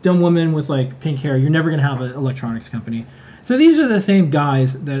dumb woman with, like, pink hair. You're never going to have an electronics company. So these are the same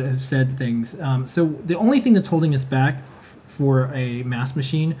guys that have said things. So the only thing that's holding us back for a mask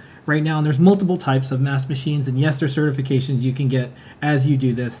machine right now, and there's multiple types of mask machines, and yes, there's certifications you can get as you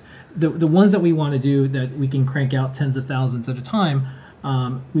do this. The ones that we want to do that we can crank out tens of thousands at a time,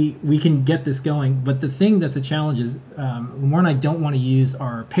 we can get this going. But the thing that's a challenge is Lamar and I don't want to use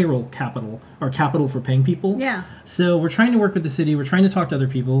our payroll capital, our capital for paying people. Yeah. So we're trying to work with the city. We're trying to talk to other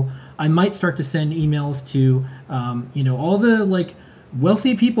people. I might start to send emails to you know, all the like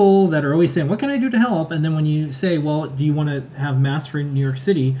wealthy people that are always saying, what can I do to help? And then when you say, well, do you want to have masks for New York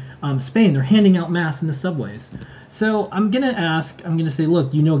City? Spain, they're handing out masks in the subways. So I'm going to say,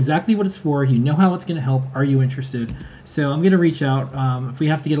 look, you know exactly what it's for. You know how it's going to help. Are you interested? So I'm going to reach out if we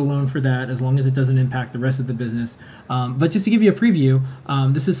have to get a loan for that, as long as it doesn't impact the rest of the business. But just to give you a preview,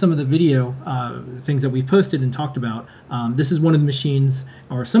 this is some of the video things that we've posted and talked about. This is one of the machines,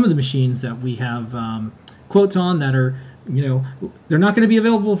 or some of the machines that we have quotes on that are, you know, they're not going to be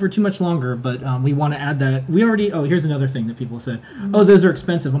available for too much longer, but we want to add that. We already, oh, here's another thing that people said. Oh, those are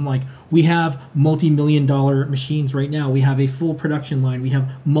expensive. I'm like, we have multi-million-dollar machines right now. We have a full production line. We have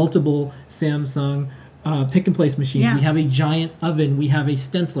multiple Samsung pick-and-place machines. Yeah. We have a giant oven. We have a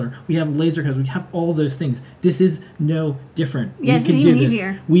stenciler. We have laser cutters. We have all those things. This is no different. Yeah, we can it's do even this.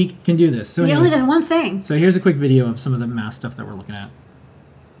 easier. We can do this. So He anyways, only does one thing. so here's a quick video of some of the mask stuff that we're looking at.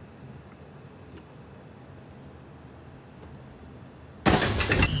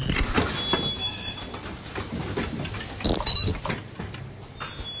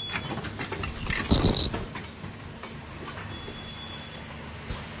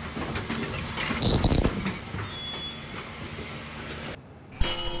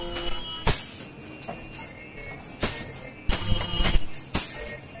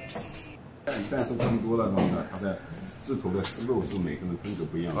但是更多的呢，它的制图的思路是每个人风格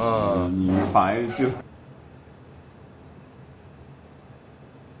不一样的。你反而就。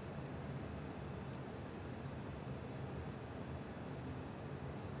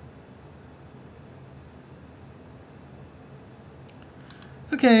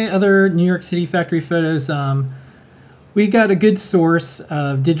Okay, other New York City factory photos. We got a good source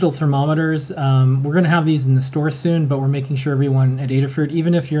of digital thermometers. We're going to have these in the store soon, but we're making sure everyone at Adafruit,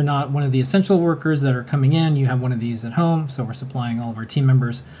 even if you're not one of the essential workers that are coming in, you have one of these at home. So we're supplying all of our team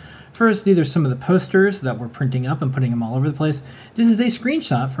members. First, these are some of the posters that we're printing up and putting them all over the place. This is a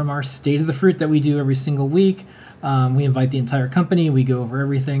screenshot from our State of the Fruit that we do every single week. We invite the entire company. We go over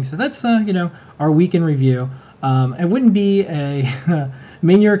everything. So that's, you know, our week in review. It wouldn't be a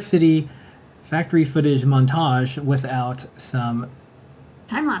main New York City factory footage montage without some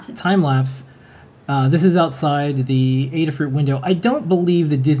Time lapse. time lapse. This is outside the Adafruit window. I don't believe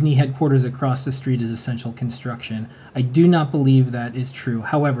the Disney headquarters across the street is essential construction. I do not believe that is true.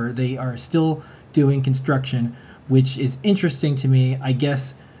 However, they are still doing construction, which is interesting to me. I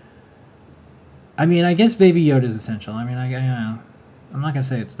guess Baby Yoda is essential. I mean, I'm not going to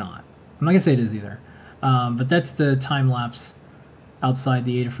say it's not. I'm not going to say it is either. But that's the time lapse outside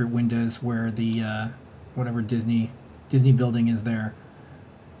the Adafruit windows where the whatever Disney building is there.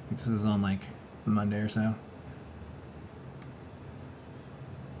 This is on like Monday or so.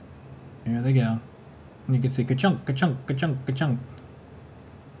 Here they go. And you can see ka-chunk, ka-chunk, ka-chunk, ka-chunk.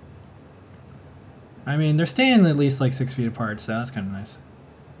 I mean, they're staying at least like 6 feet apart, so that's kind of nice.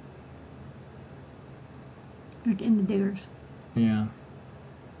 Like in the diggers. Yeah.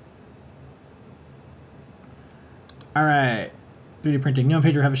 All right. 3D printing. Noah and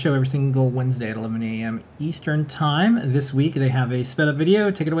Pedro have a show every single Wednesday at 11 a.m. Eastern Time. This week they have a sped up video.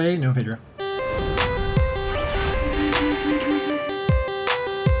 Take it away, Noah and Pedro.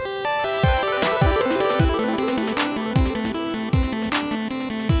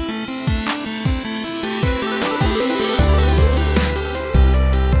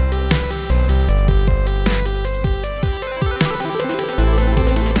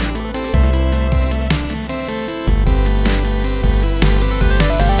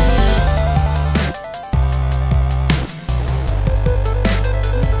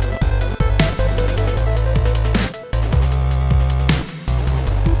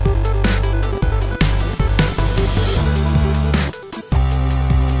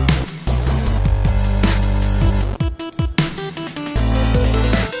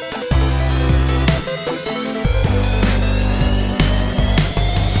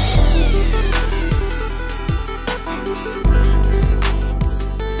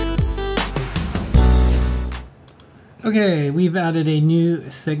 Okay, we've added a new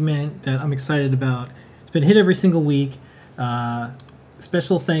segment that I'm excited about. It's been hit every single week.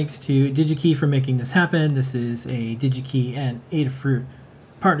 Special thanks to DigiKey for making this happen. This is a DigiKey and Adafruit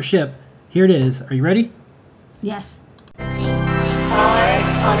partnership. Here it is. Are you ready? Yes. Hard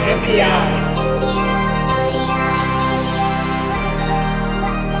on NPI.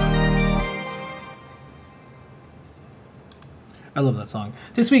 I love that song.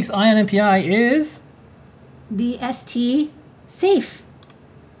 This week's Eye on NPI is... The ST Safe.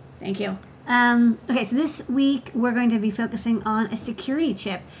 Thank you. Okay, so this week we're going to be focusing on a security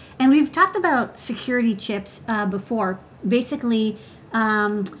chip. And we've talked about security chips before. Basically,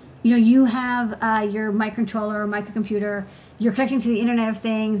 you have your microcontroller or microcomputer. You're connecting to the Internet of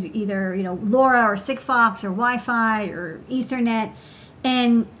Things, either LoRa or Sigfox or Wi-Fi or Ethernet.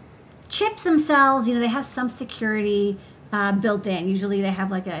 And chips themselves, they have some security built in. Usually they have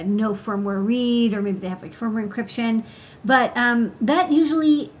like a no firmware read, or maybe they have like firmware encryption. But that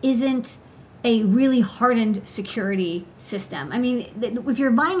usually isn't a really hardened security system. I mean, if you're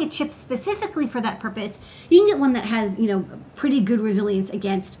buying a chip specifically for that purpose, you can get one that has, pretty good resilience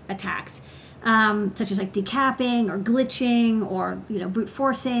against attacks, such as like decapping or glitching or, brute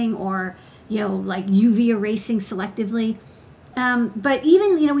forcing or, like UV erasing selectively. But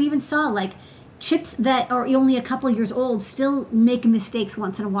even, we even saw like chips that are only a couple of years old still make mistakes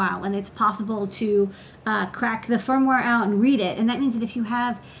once in a while, and it's possible to crack the firmware out and read it. And that means that if you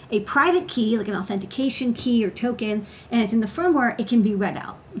have a private key, like an authentication key or token, and it's in the firmware, it can be read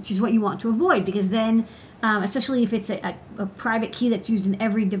out, which is what you want to avoid, because then, especially if it's a private key that's used in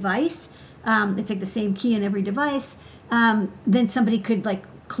every device, it's like the same key in every device, then somebody could like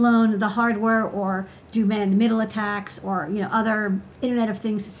clone the hardware or do man-in-the-middle attacks or other Internet of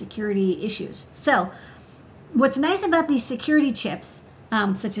Things security issues. So what's nice about these security chips,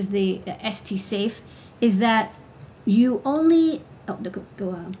 such as the ST Safe, is that you only go back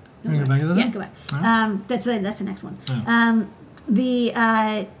to that? Yeah, go back. Oh. That's the next one. Oh.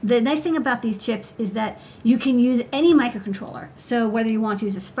 The nice thing about these chips is that you can use any microcontroller. So whether you want to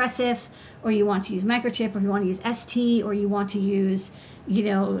use Espressif, or you want to use Microchip, or you want to use ST, or you want to use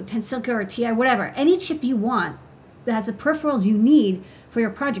Tensilica or TI, whatever, any chip you want that has the peripherals you need for your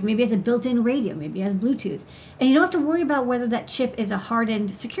project. Maybe it has a built-in radio, maybe it has Bluetooth. And you don't have to worry about whether that chip is a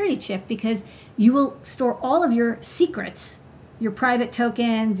hardened security chip, because you will store all of your secrets, your private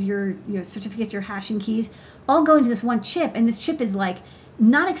tokens, your certificates, your hashing keys, all go into this one chip. And this chip is like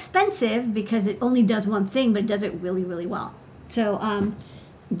not expensive because it only does one thing, but it does it really, really well. So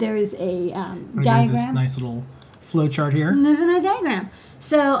there is a diagram. This nice little flow chart here. And there's a diagram.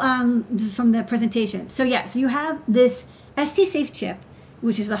 So this is from the presentation. So yeah, so you have this ST Safe chip,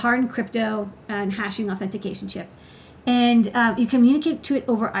 which is the hardened crypto and hashing authentication chip. And you communicate to it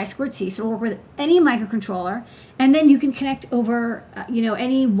over I2C, so it'll work with any microcontroller, and then you can connect over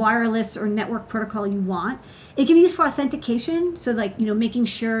any wireless or network protocol you want. It can be used for authentication, so like making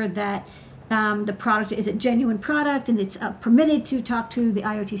sure that the product is a genuine product and it's permitted to talk to the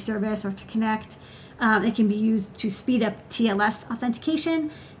IoT service or to connect. It can be used to speed up TLS authentication.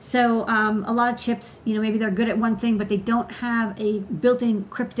 So a lot of chips, maybe they're good at one thing, but they don't have a built-in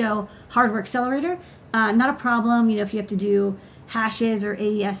crypto hardware accelerator. Not a problem, if you have to do hashes or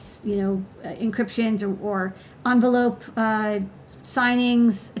AES, encryptions or envelope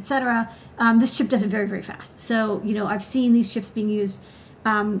signings, etc. This chip does it very, very fast. So, you know, I've seen these chips being used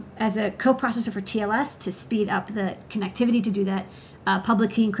as a coprocessor for TLS to speed up the connectivity to do that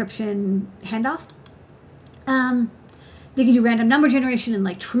public key encryption handoff. They can do random number generation and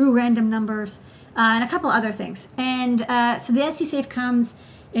like true random numbers and a couple other things. And so the ST-Safe comes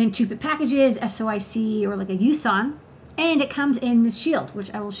in 2-bit packages, SOIC or like a USON, and it comes in this shield,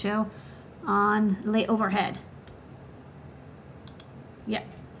 which I will show on lay overhead. Yeah.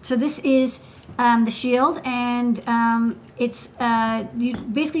 So this is the shield, and it's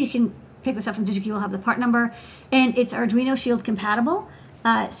basically you can pick this up from DigiKey. We'll have the part number, and it's Arduino Shield compatible.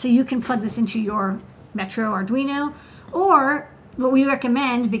 So you can plug this into your Metro Arduino, or what we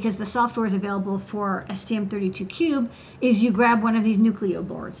recommend, because the software is available for STM32Cube, is you grab one of these Nucleo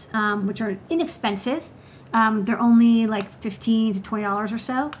boards, which are inexpensive. They're only like $15 to $20 or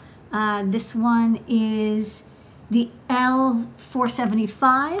so. This one is the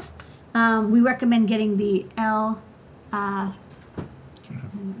L475. We recommend getting the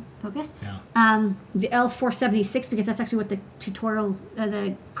focus. Yeah. The L476, because that's actually what the tutorial,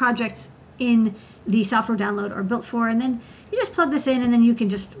 the projects in the software download are built for. And then you just plug this in, and then you can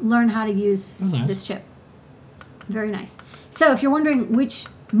just learn how to use this chip. Very nice. So if you're wondering which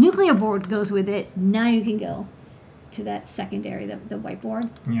Nucleo board goes with it, now you can go to that secondary, the whiteboard.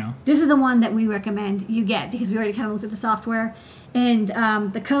 Yeah. This is the one that we recommend you get, because we already kind of looked at the software, and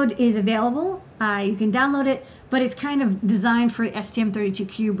the code is available. You can download it, but it's kind of designed for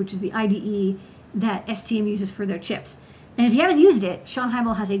STM32Cube, which is the IDE that STM uses for their chips. And if you haven't used it, Sean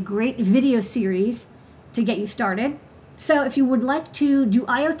Heibel has a great video series to get you started. So if you would like to do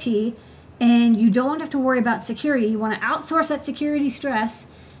IoT and you don't want to have to worry about security, you want to outsource that security stress,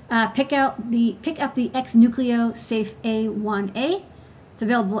 pick up the X-Nucleo Safe A1A. It's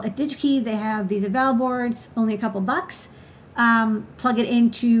available at DigiKey. They have these eval boards, only a couple bucks. Plug it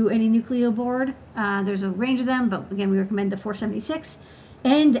into any Nucleo board. There's a range of them, but again, we recommend the 476.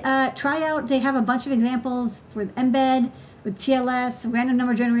 And try out, they have a bunch of examples with embed, with TLS, random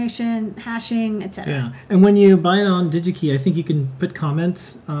number generation, hashing, etc. Yeah, and when you buy it on DigiKey, I think you can put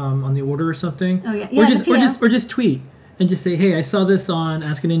comments on the order or something. Oh yeah, yeah, or just tweet and just say, hey, I saw this on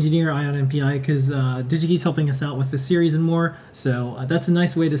Ask an Engineer, Ion MPI, because DigiKey's helping us out with this series and more. So that's a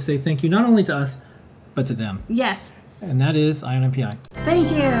nice way to say thank you, not only to us, but to them. Yes. And that is Ion MPI.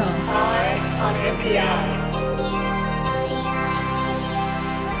 Thank you. Ion MPI.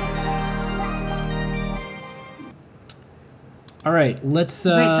 All right, let's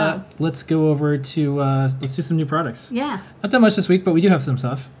go over to let's do some new products. Yeah. Not that much this week, but we do have some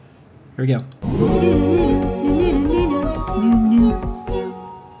stuff. Here we go.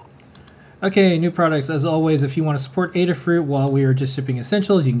 Okay, new products. As always, if you want to support Adafruit while we are just shipping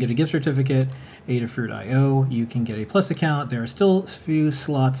essentials, you can get a gift certificate, Adafruit.io. You can get a Plus account. There are still a few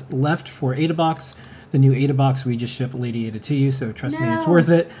slots left for AdaBox. The new AdaBox, we just shipped Lady Ada to you, so trust me, it's worth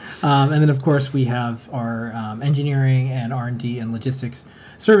it. And then, of course, we have our engineering and R&D and logistics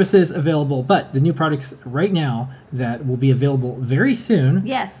services available. But the new products right now that will be available very soon.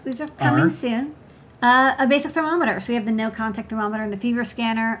 Yes, these are coming soon. A basic thermometer. So we have the no-contact thermometer and the fever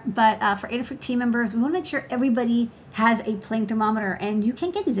scanner. But for Adafruit team members, we want to make sure everybody has a plain thermometer, and you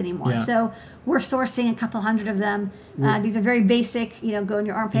can't get these anymore. Yeah. So we're sourcing a couple hundred of them. These are very basic, you know, go in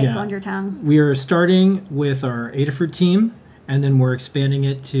your armpit, go on your tongue. We are starting with our Adafruit team, and then we're expanding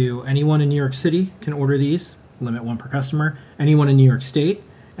it to anyone in New York City can order these, limit 1 per customer, anyone in New York State,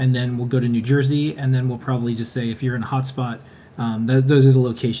 and then we'll go to New Jersey, and then we'll probably just say if you're in a hotspot, those are the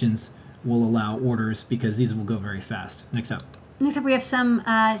locations we'll allow orders, because these will go very fast. Next up. Next up, we have some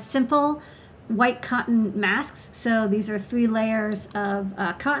simple white cotton masks. So these are 3 layers of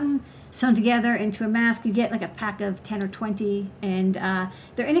cotton sewn together into a mask. You get like a pack of 10 or 20, and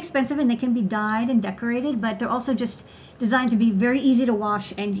they're inexpensive, and they can be dyed and decorated, but they're also just designed to be very easy to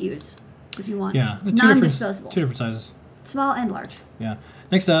wash and use if you want. Yeah, non-disposable. 2 different sizes. Small and large. Yeah.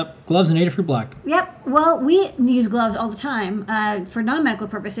 Next up, gloves in Adafruit Black. Yep. Well, we use gloves all the time for non-medical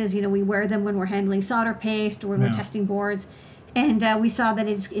purposes. You know, we wear them when we're handling solder paste or when we're testing boards. And we saw that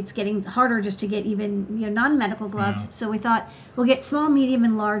it's getting harder just to get even non-medical gloves. So we thought we'll get small, medium,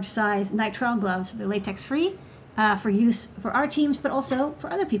 and large size nitrile gloves. They're latex-free for use for our teams, but also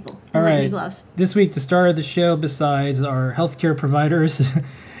for other people. All right. Gloves. This week, the star of the show, besides our healthcare providers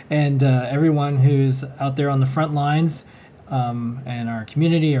and everyone who's out there on the front lines, and our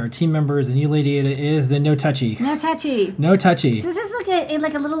community, our team members, and you, Lady Ada, is the No Touchy. No Touchy. No Touchy. So this is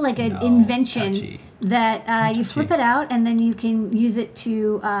like a little an invention touchy. That you flip it out, and then you can use it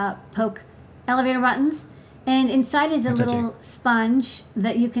to poke elevator buttons. And inside is a little sponge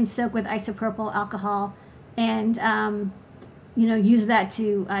that you can soak with isopropyl alcohol and use that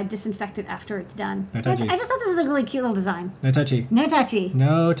to disinfect it after it's done. No I touchy. just thought this was a really cute little design. No touchy. No touchy.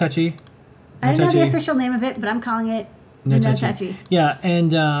 No touchy. No I don't know touchy. the official name of it, but I'm calling it No No touchy. Touchy. Yeah,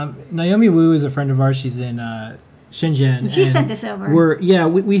 and Naomi Wu is a friend of ours. She's in Shenzhen. She and sent this over.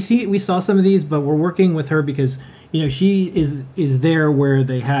 We saw some of these, but we're working with her because she is there where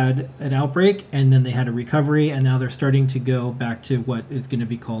they had an outbreak and then they had a recovery, and now they're starting to go back to what is going to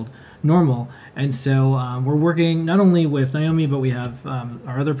be called normal. And so we're working not only with Naomi, but we have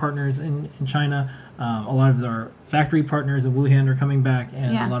our other partners in China. A lot of our factory partners in Wuhan are coming back,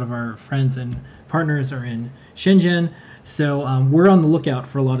 and a lot of our friends and partners are in Shenzhen. So we're on the lookout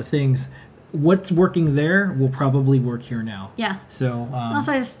for a lot of things. What's working there will probably work here now. Yeah. So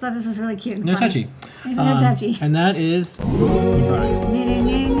Also, I just thought this was really cute. And no funny. touchy. It's no touchy. And that is new products.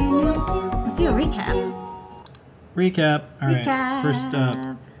 Let's do a recap. Recap. All right. Recap. First up.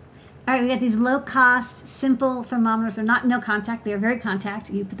 All right, we got these low-cost, simple thermometers. They're not no contact. They are very contact.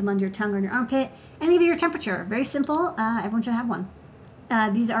 You put them under your tongue or in your armpit, and they give you your temperature. Very simple. Everyone should have one.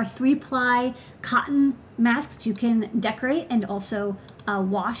 These are 3-ply cotton masks that you can decorate and also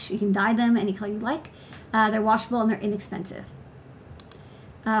wash. You can dye them any color you like. They're washable and they're inexpensive.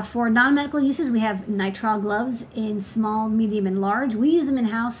 For non-medical uses, we have nitrile gloves in small, medium, and large. We use them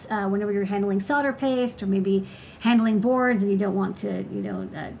in-house whenever you're handling solder paste or maybe handling boards and you don't want to,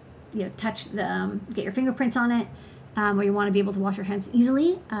 touch the, get your fingerprints on it, or you want to be able to wash your hands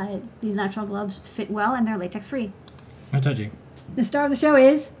easily. These nitrile gloves fit well and they're latex-free. No touchy. The star of the show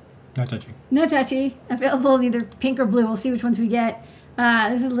is No touchy. No Touchy, available in either pink or blue. We'll see which ones we get.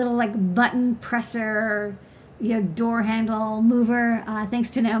 This is a little button presser, door handle mover. Thanks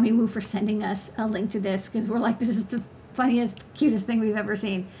to Naomi Wu for sending us a link to this because we're like, this is the funniest, cutest thing we've ever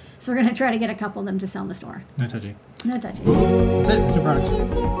seen. So we're going to try to get a couple of them to sell in the store. No touchy. No Touchy. That's it. It's new products.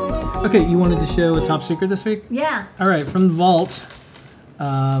 Okay, you wanted to show a top secret this week? Yeah. All right, from the vault.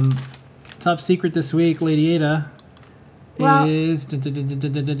 Top secret this week, Lady Ada, is... I didn't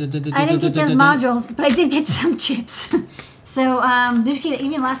get those modules, but I did get some chips. So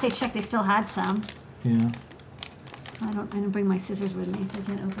even last I checked, they still had some. Yeah. I didn't bring my scissors with me, so I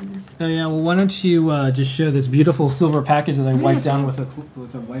can't open this. Oh yeah. Well, why don't you just show this beautiful silver package that I wiped down with a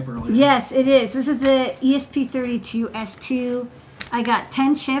wiper earlier? Yes, it is. This is the ESP32S2. I got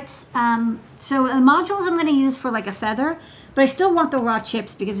 10 chips. So the modules I'm going to use for a feather, but I still want the raw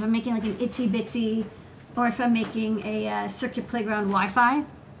chips because if I'm making an itsy bitsy, or if I'm making a Circuit Playground Wi-Fi.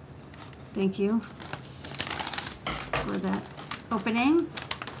 Thank you for that opening.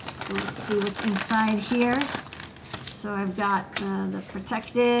 So let's see what's inside here. So I've got the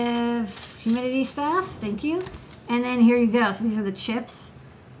protective humidity stuff. Thank you. And then here you go. So these are the chips.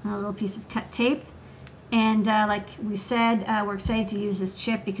 A little piece of cut tape. And like we said, we're excited to use this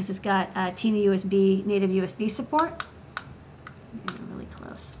chip because it's got TINA USB, native USB support. Really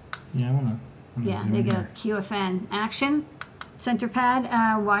close. Yeah, I want to. Yeah, there you go. QFN action. Center pad,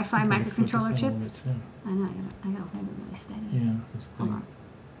 Wi-Fi microcontroller chip. I know, I gotta hold it really steady. Yeah, hold on.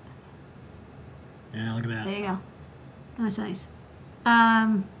 Yeah, look at that. There you go. Oh, that's nice.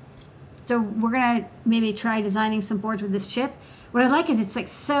 So we're gonna maybe try designing some boards with this chip. What I like is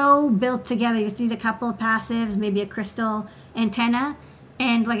it's so built together. You just need a couple of passives, maybe a crystal antenna,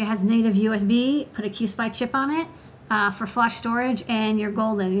 and it has native USB. Put a QSPI chip on it for flash storage, and you're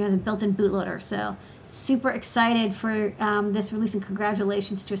golden. It has a built-in bootloader. So super excited for this release, and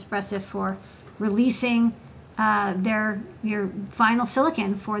congratulations to Espressif for releasing your final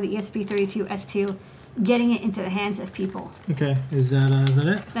silicon for the ESP32S2, getting it into the hands of people. Okay, is that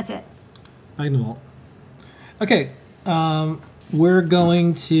it? That's it. Back in the vault. Okay, we're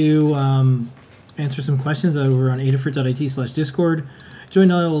going to answer some questions over on adafruit.it/discord. Join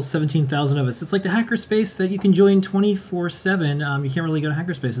all 17,000 of us. It's like the hackerspace that you can join 24/7. You can't really go to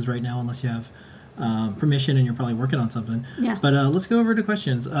hackerspaces right now unless you have permission and you're probably working on something. Yeah. But let's go over to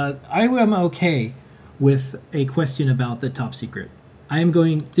questions. I am okay with a question about the top secret. I am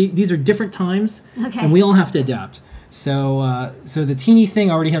going. These are different times, and we all have to adapt. So, so the teeny thing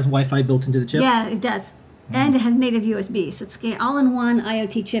already has Wi-Fi built into the chip. Yeah, it does, and it has native USB. So it's all-in-one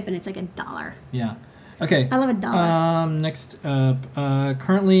IoT chip, and it's like $1. Yeah. Okay. I love $1. Next up,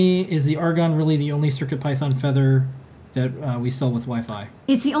 currently, is the Argon really the only CircuitPython feather that we sell with Wi-Fi?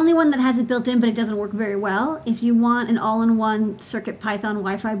 It's the only one that has it built in, but it doesn't work very well. If you want an all-in-one CircuitPython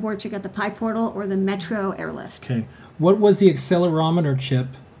Wi-Fi board, check out the PyPortal or the Metro Airlift. Okay. What was the accelerometer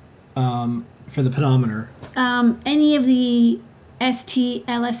chip for the pedometer? Any of the ST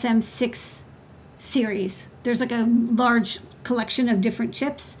LSM6 series. There's a large collection of different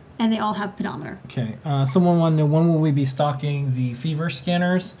chips, and they all have pedometer. Okay. Someone wanted to know, when will we be stocking the fever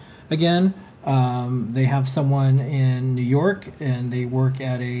scanners again? They have someone in New York, and they work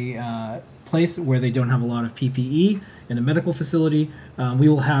at a place where they don't have a lot of PPE in a medical facility. We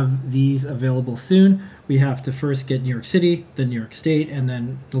will have these available soon. We have to first get New York City, then New York State, and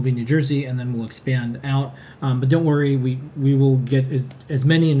then it'll be New Jersey, and then we'll expand out. But don't worry, we will get as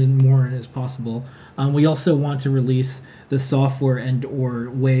many and more as possible. We also want to release the software and or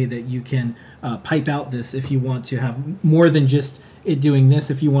way that you can pipe out this if you want to have more than just it doing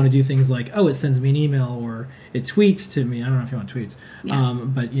this. If you want to do things like, oh, it sends me an email or it tweets to me. I don't know if you want tweets,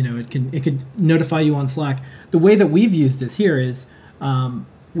 but you know, it could notify you on Slack. The way that we've used this here is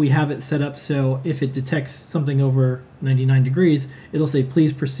we have it set up so if it detects something over 99 degrees, it'll say,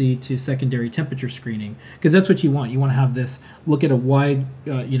 please proceed to secondary temperature screening, because that's what you want. You want to have this look at a wide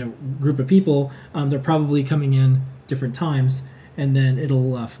group of people. They're probably coming in different times, and then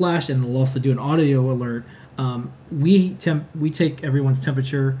it'll flash, and it'll also do an audio alert. We take everyone's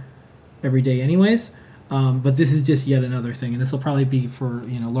temperature every day anyways, but this is just yet another thing, and this will probably be for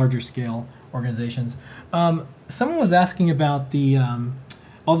larger scale organizations. Someone was asking about the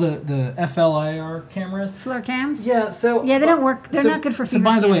all the FLIR cameras. FLIR cams? Yeah, so... Yeah, they don't work. They're not good for fever So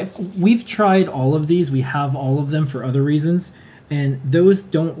by the way, we've tried all of these. We have all of them for other reasons, and those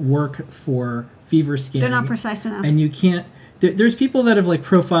don't work for fever scanning. They're not precise enough. And you can't... There's people that have like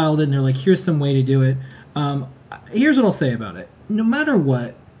profiled it, and they're like, here's some way to do it. Here's what I'll say about it. No matter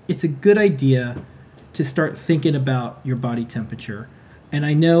what, it's a good idea to start thinking about your body temperature. And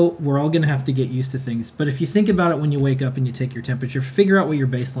I know we're all going to have to get used to things, but if you think about it when you wake up and you take your temperature, figure out what your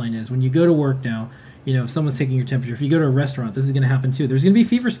baseline is. When you go to work now, if someone's taking your temperature, if you go to a restaurant, this is going to happen too. There's going to be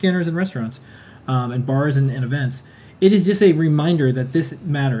fever scanners in restaurants and bars and events. It is just a reminder that this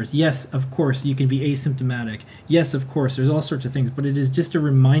matters. Yes, of course, you can be asymptomatic. Yes, of course, there's all sorts of things, but it is just a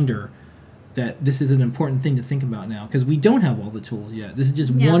reminder that this is an important thing to think about now, because we don't have all the tools yet. This is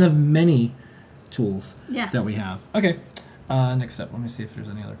just one of many tools that we have. Okay. Next up, let me see if there's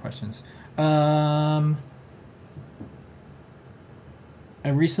any other questions. I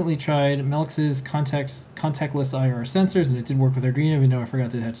recently tried Melix's contactless IR sensors, and it did work with Arduino, even though I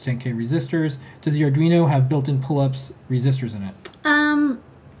forgot to have 10K resistors. Does the Arduino have built-in pull-ups resistors in it?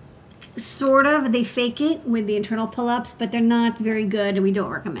 Sort of. They fake it with the internal pull-ups, but they're not very good, and we don't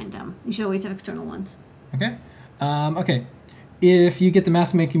recommend them. You should always have external ones. Okay. Okay. If you get the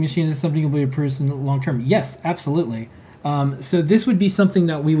mask making machine, is something you'll be able to produce in the long term? Yes, absolutely. So this would be something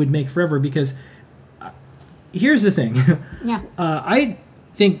that we would make forever, because here's the thing. I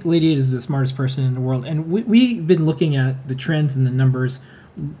think Lady 8 is the smartest person in the world, and we've been looking at the trends and the numbers.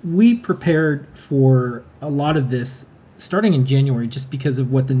 We prepared for a lot of this starting in January just because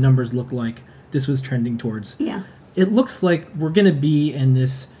of what the numbers look like this was trending towards. Yeah. It looks like we're going to be in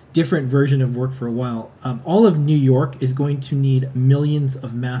this different version of work for a while. All of New York is going to need millions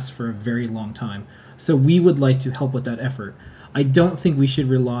of masks for a very long time. So we would like to help with that effort. I don't think we should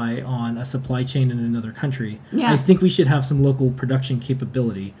rely on a supply chain in another country. Yeah. I think we should have some local production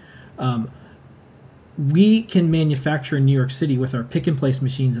capability. We can manufacture in New York City with our pick-and-place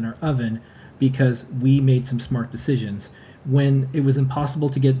machines in our oven because we made some smart decisions. When it was impossible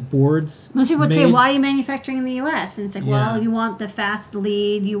to get boards most people would say, why are you manufacturing in the U.S.? And it's like, well, you want the fast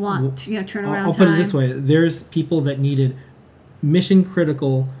lead, you want turnaround time. I'll put it this way. There's people that needed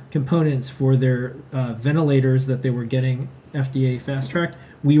mission-critical components for their ventilators that they were getting FDA fast-tracked.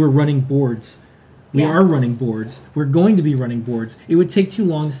 We were running boards. We are running boards. We're going to be running boards. It would take too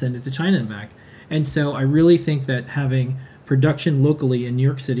long to send it to China and back. And so I really think that having production locally in New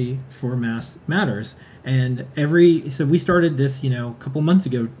York City for masks matters. And so we started this, a couple months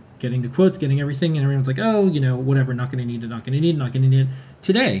ago, getting the quotes, getting everything, and everyone's like, oh, whatever, not going to need it, not going to need it, not going to need it.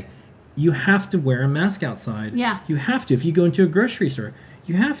 Today, you have to wear a mask outside. Yeah. You have to. If you go into a grocery store,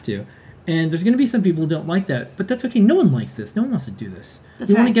 you have to. And there's going to be some people who don't like that, but that's okay. No one likes this. No one wants to do this.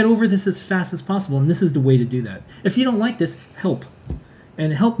 We want to get over this as fast as possible, and this is the way to do that. If you don't like this, help.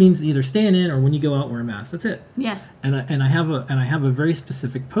 And help means either staying in or when you go out, wear a mask. That's it. Yes. And I have a very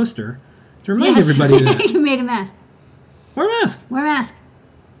specific poster to remind everybody of that. You made a mask. Wear a mask. Wear a mask.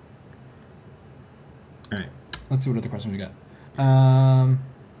 All right. Let's see what other questions we got.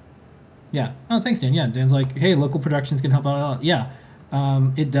 Yeah. Oh, thanks, Dan. Yeah, Dan's like, hey, local productions can help out a lot. Yeah,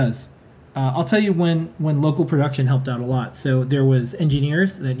 it does. I'll tell you when local production helped out a lot. So there was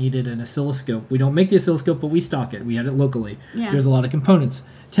engineers that needed an oscilloscope. We don't make the oscilloscope, but we stock it. We had it locally. Yeah. There's a lot of components,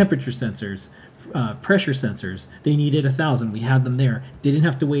 temperature sensors, pressure sensors. They needed 1,000. We had them there. They didn't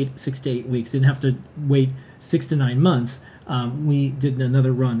have to wait 6 to 8 weeks. Didn't have to wait 6 to 9 months. We did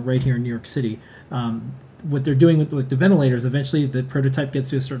another run right here in New York City. What they're doing with the ventilators, eventually the prototype gets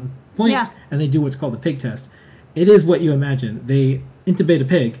to a certain point, and they do what's called a pig test. It is what you imagine. They intubate a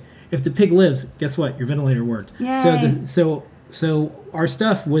pig, if the pig lives, guess what? Your ventilator worked. Yay. So our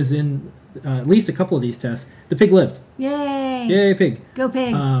stuff was in at least a couple of these tests. The pig lived. Yay! Yay, pig! Go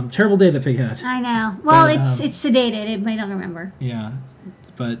pig! Terrible day the pig had. I know. Well, But, it's sedated. It might not remember. Yeah,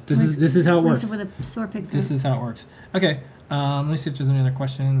 but this is how it works. With a sore pig. This is how it works. Okay. Let me see if there's any other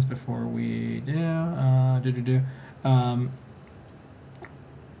questions before we do.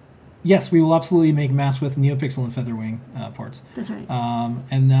 Yes, we will absolutely make masks with NeoPixel and Featherwing parts. That's right.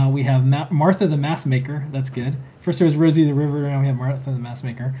 And now we have Martha the Mask Maker. That's good. First there was Rosie the River, now we have Martha the Mask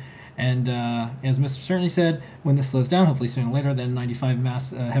Maker. And as Mr. Certainly said, when this slows down, hopefully sooner or later, then 95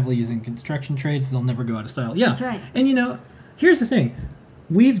 masks heavily used in construction trades, they'll never go out of style. Yeah. That's right. And here's the thing.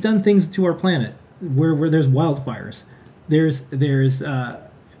 We've done things to our planet where there's wildfires. There's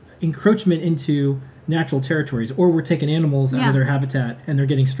encroachment into natural territories, or we're taking animals out of their habitat and they're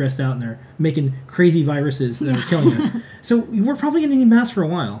getting stressed out and they're making crazy viruses that are killing us. So we're probably going to need masks for a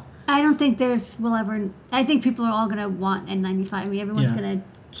while. I don't think I think people are all going to want N95. I mean, everyone's going to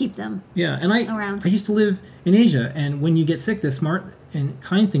keep them. Yeah, and around. I used to live in Asia, and when you get sick, the smart and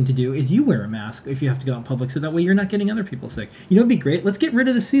kind thing to do is you wear a mask if you have to go out in public, so that way you're not getting other people sick. It'd be great. Let's get rid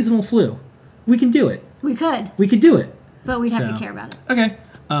of the seasonal flu. We can do it. We could. We could do it. But we'd have to care about it. Okay.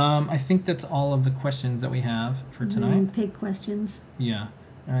 I think that's all of the questions that we have for tonight. Pig questions. Yeah.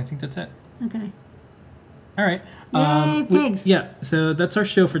 I think that's it. Okay. All right. Yay, pigs. So that's our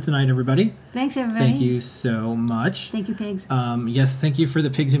show for tonight, everybody. Thanks, everybody. Thank you so much. Thank you, pigs. Yes, thank you for the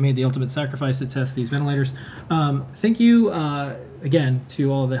pigs who made the ultimate sacrifice to test these ventilators. Thank you, again,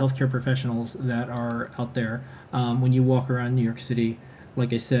 to all the healthcare professionals that are out there. When you walk around New York City,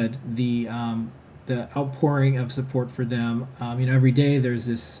 like I said, the outpouring of support for them. Every day there's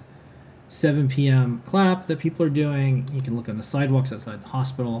this 7 p.m. clap that people are doing. You can look on the sidewalks outside the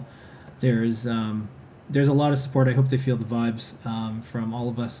hospital. There's a lot of support. I hope they feel the vibes from all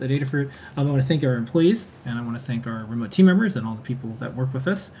of us at Adafruit. I want to thank our employees, and I want to thank our remote team members and all the people that work with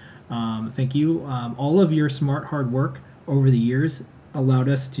us. Thank you. All of your smart, hard work over the years allowed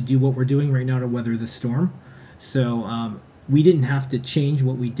us to do what we're doing right now to weather the storm. So we didn't have to change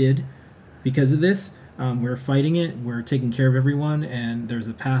what we did because of this. We're fighting it. We're taking care of everyone, and there's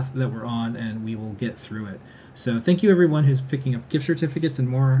a path that we're on, and we will get through it. So thank you, everyone who's picking up gift certificates and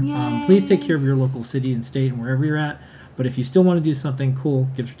more. Please take care of your local city and state and wherever you're at. But if you still want to do something cool,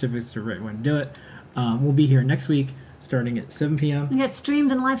 gift certificates are the right way to do it. We'll be here next week starting at 7 p.m. We got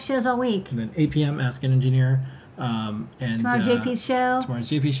streamed and live shows all week. And then 8 p.m. Ask an Engineer. And tomorrow JP's show. Tomorrow's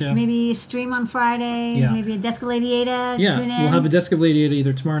JP show. Maybe a stream on Friday. Yeah. Maybe a Desk of Lady Ada. Yeah, Tune in. We'll have a Desk of Lady Ada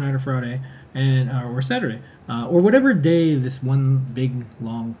either tomorrow night or Friday, and or Saturday, or whatever day this one big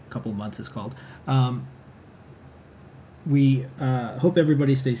long couple months is called. We hope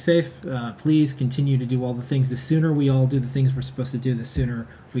everybody stays safe. Please continue to do all the things. The sooner we all do the things we're supposed to do, the sooner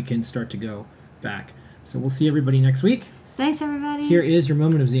we can start to go back. So we'll see everybody next week. Thanks, everybody. Here is your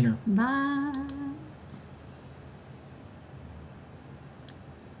moment of Zener. Bye.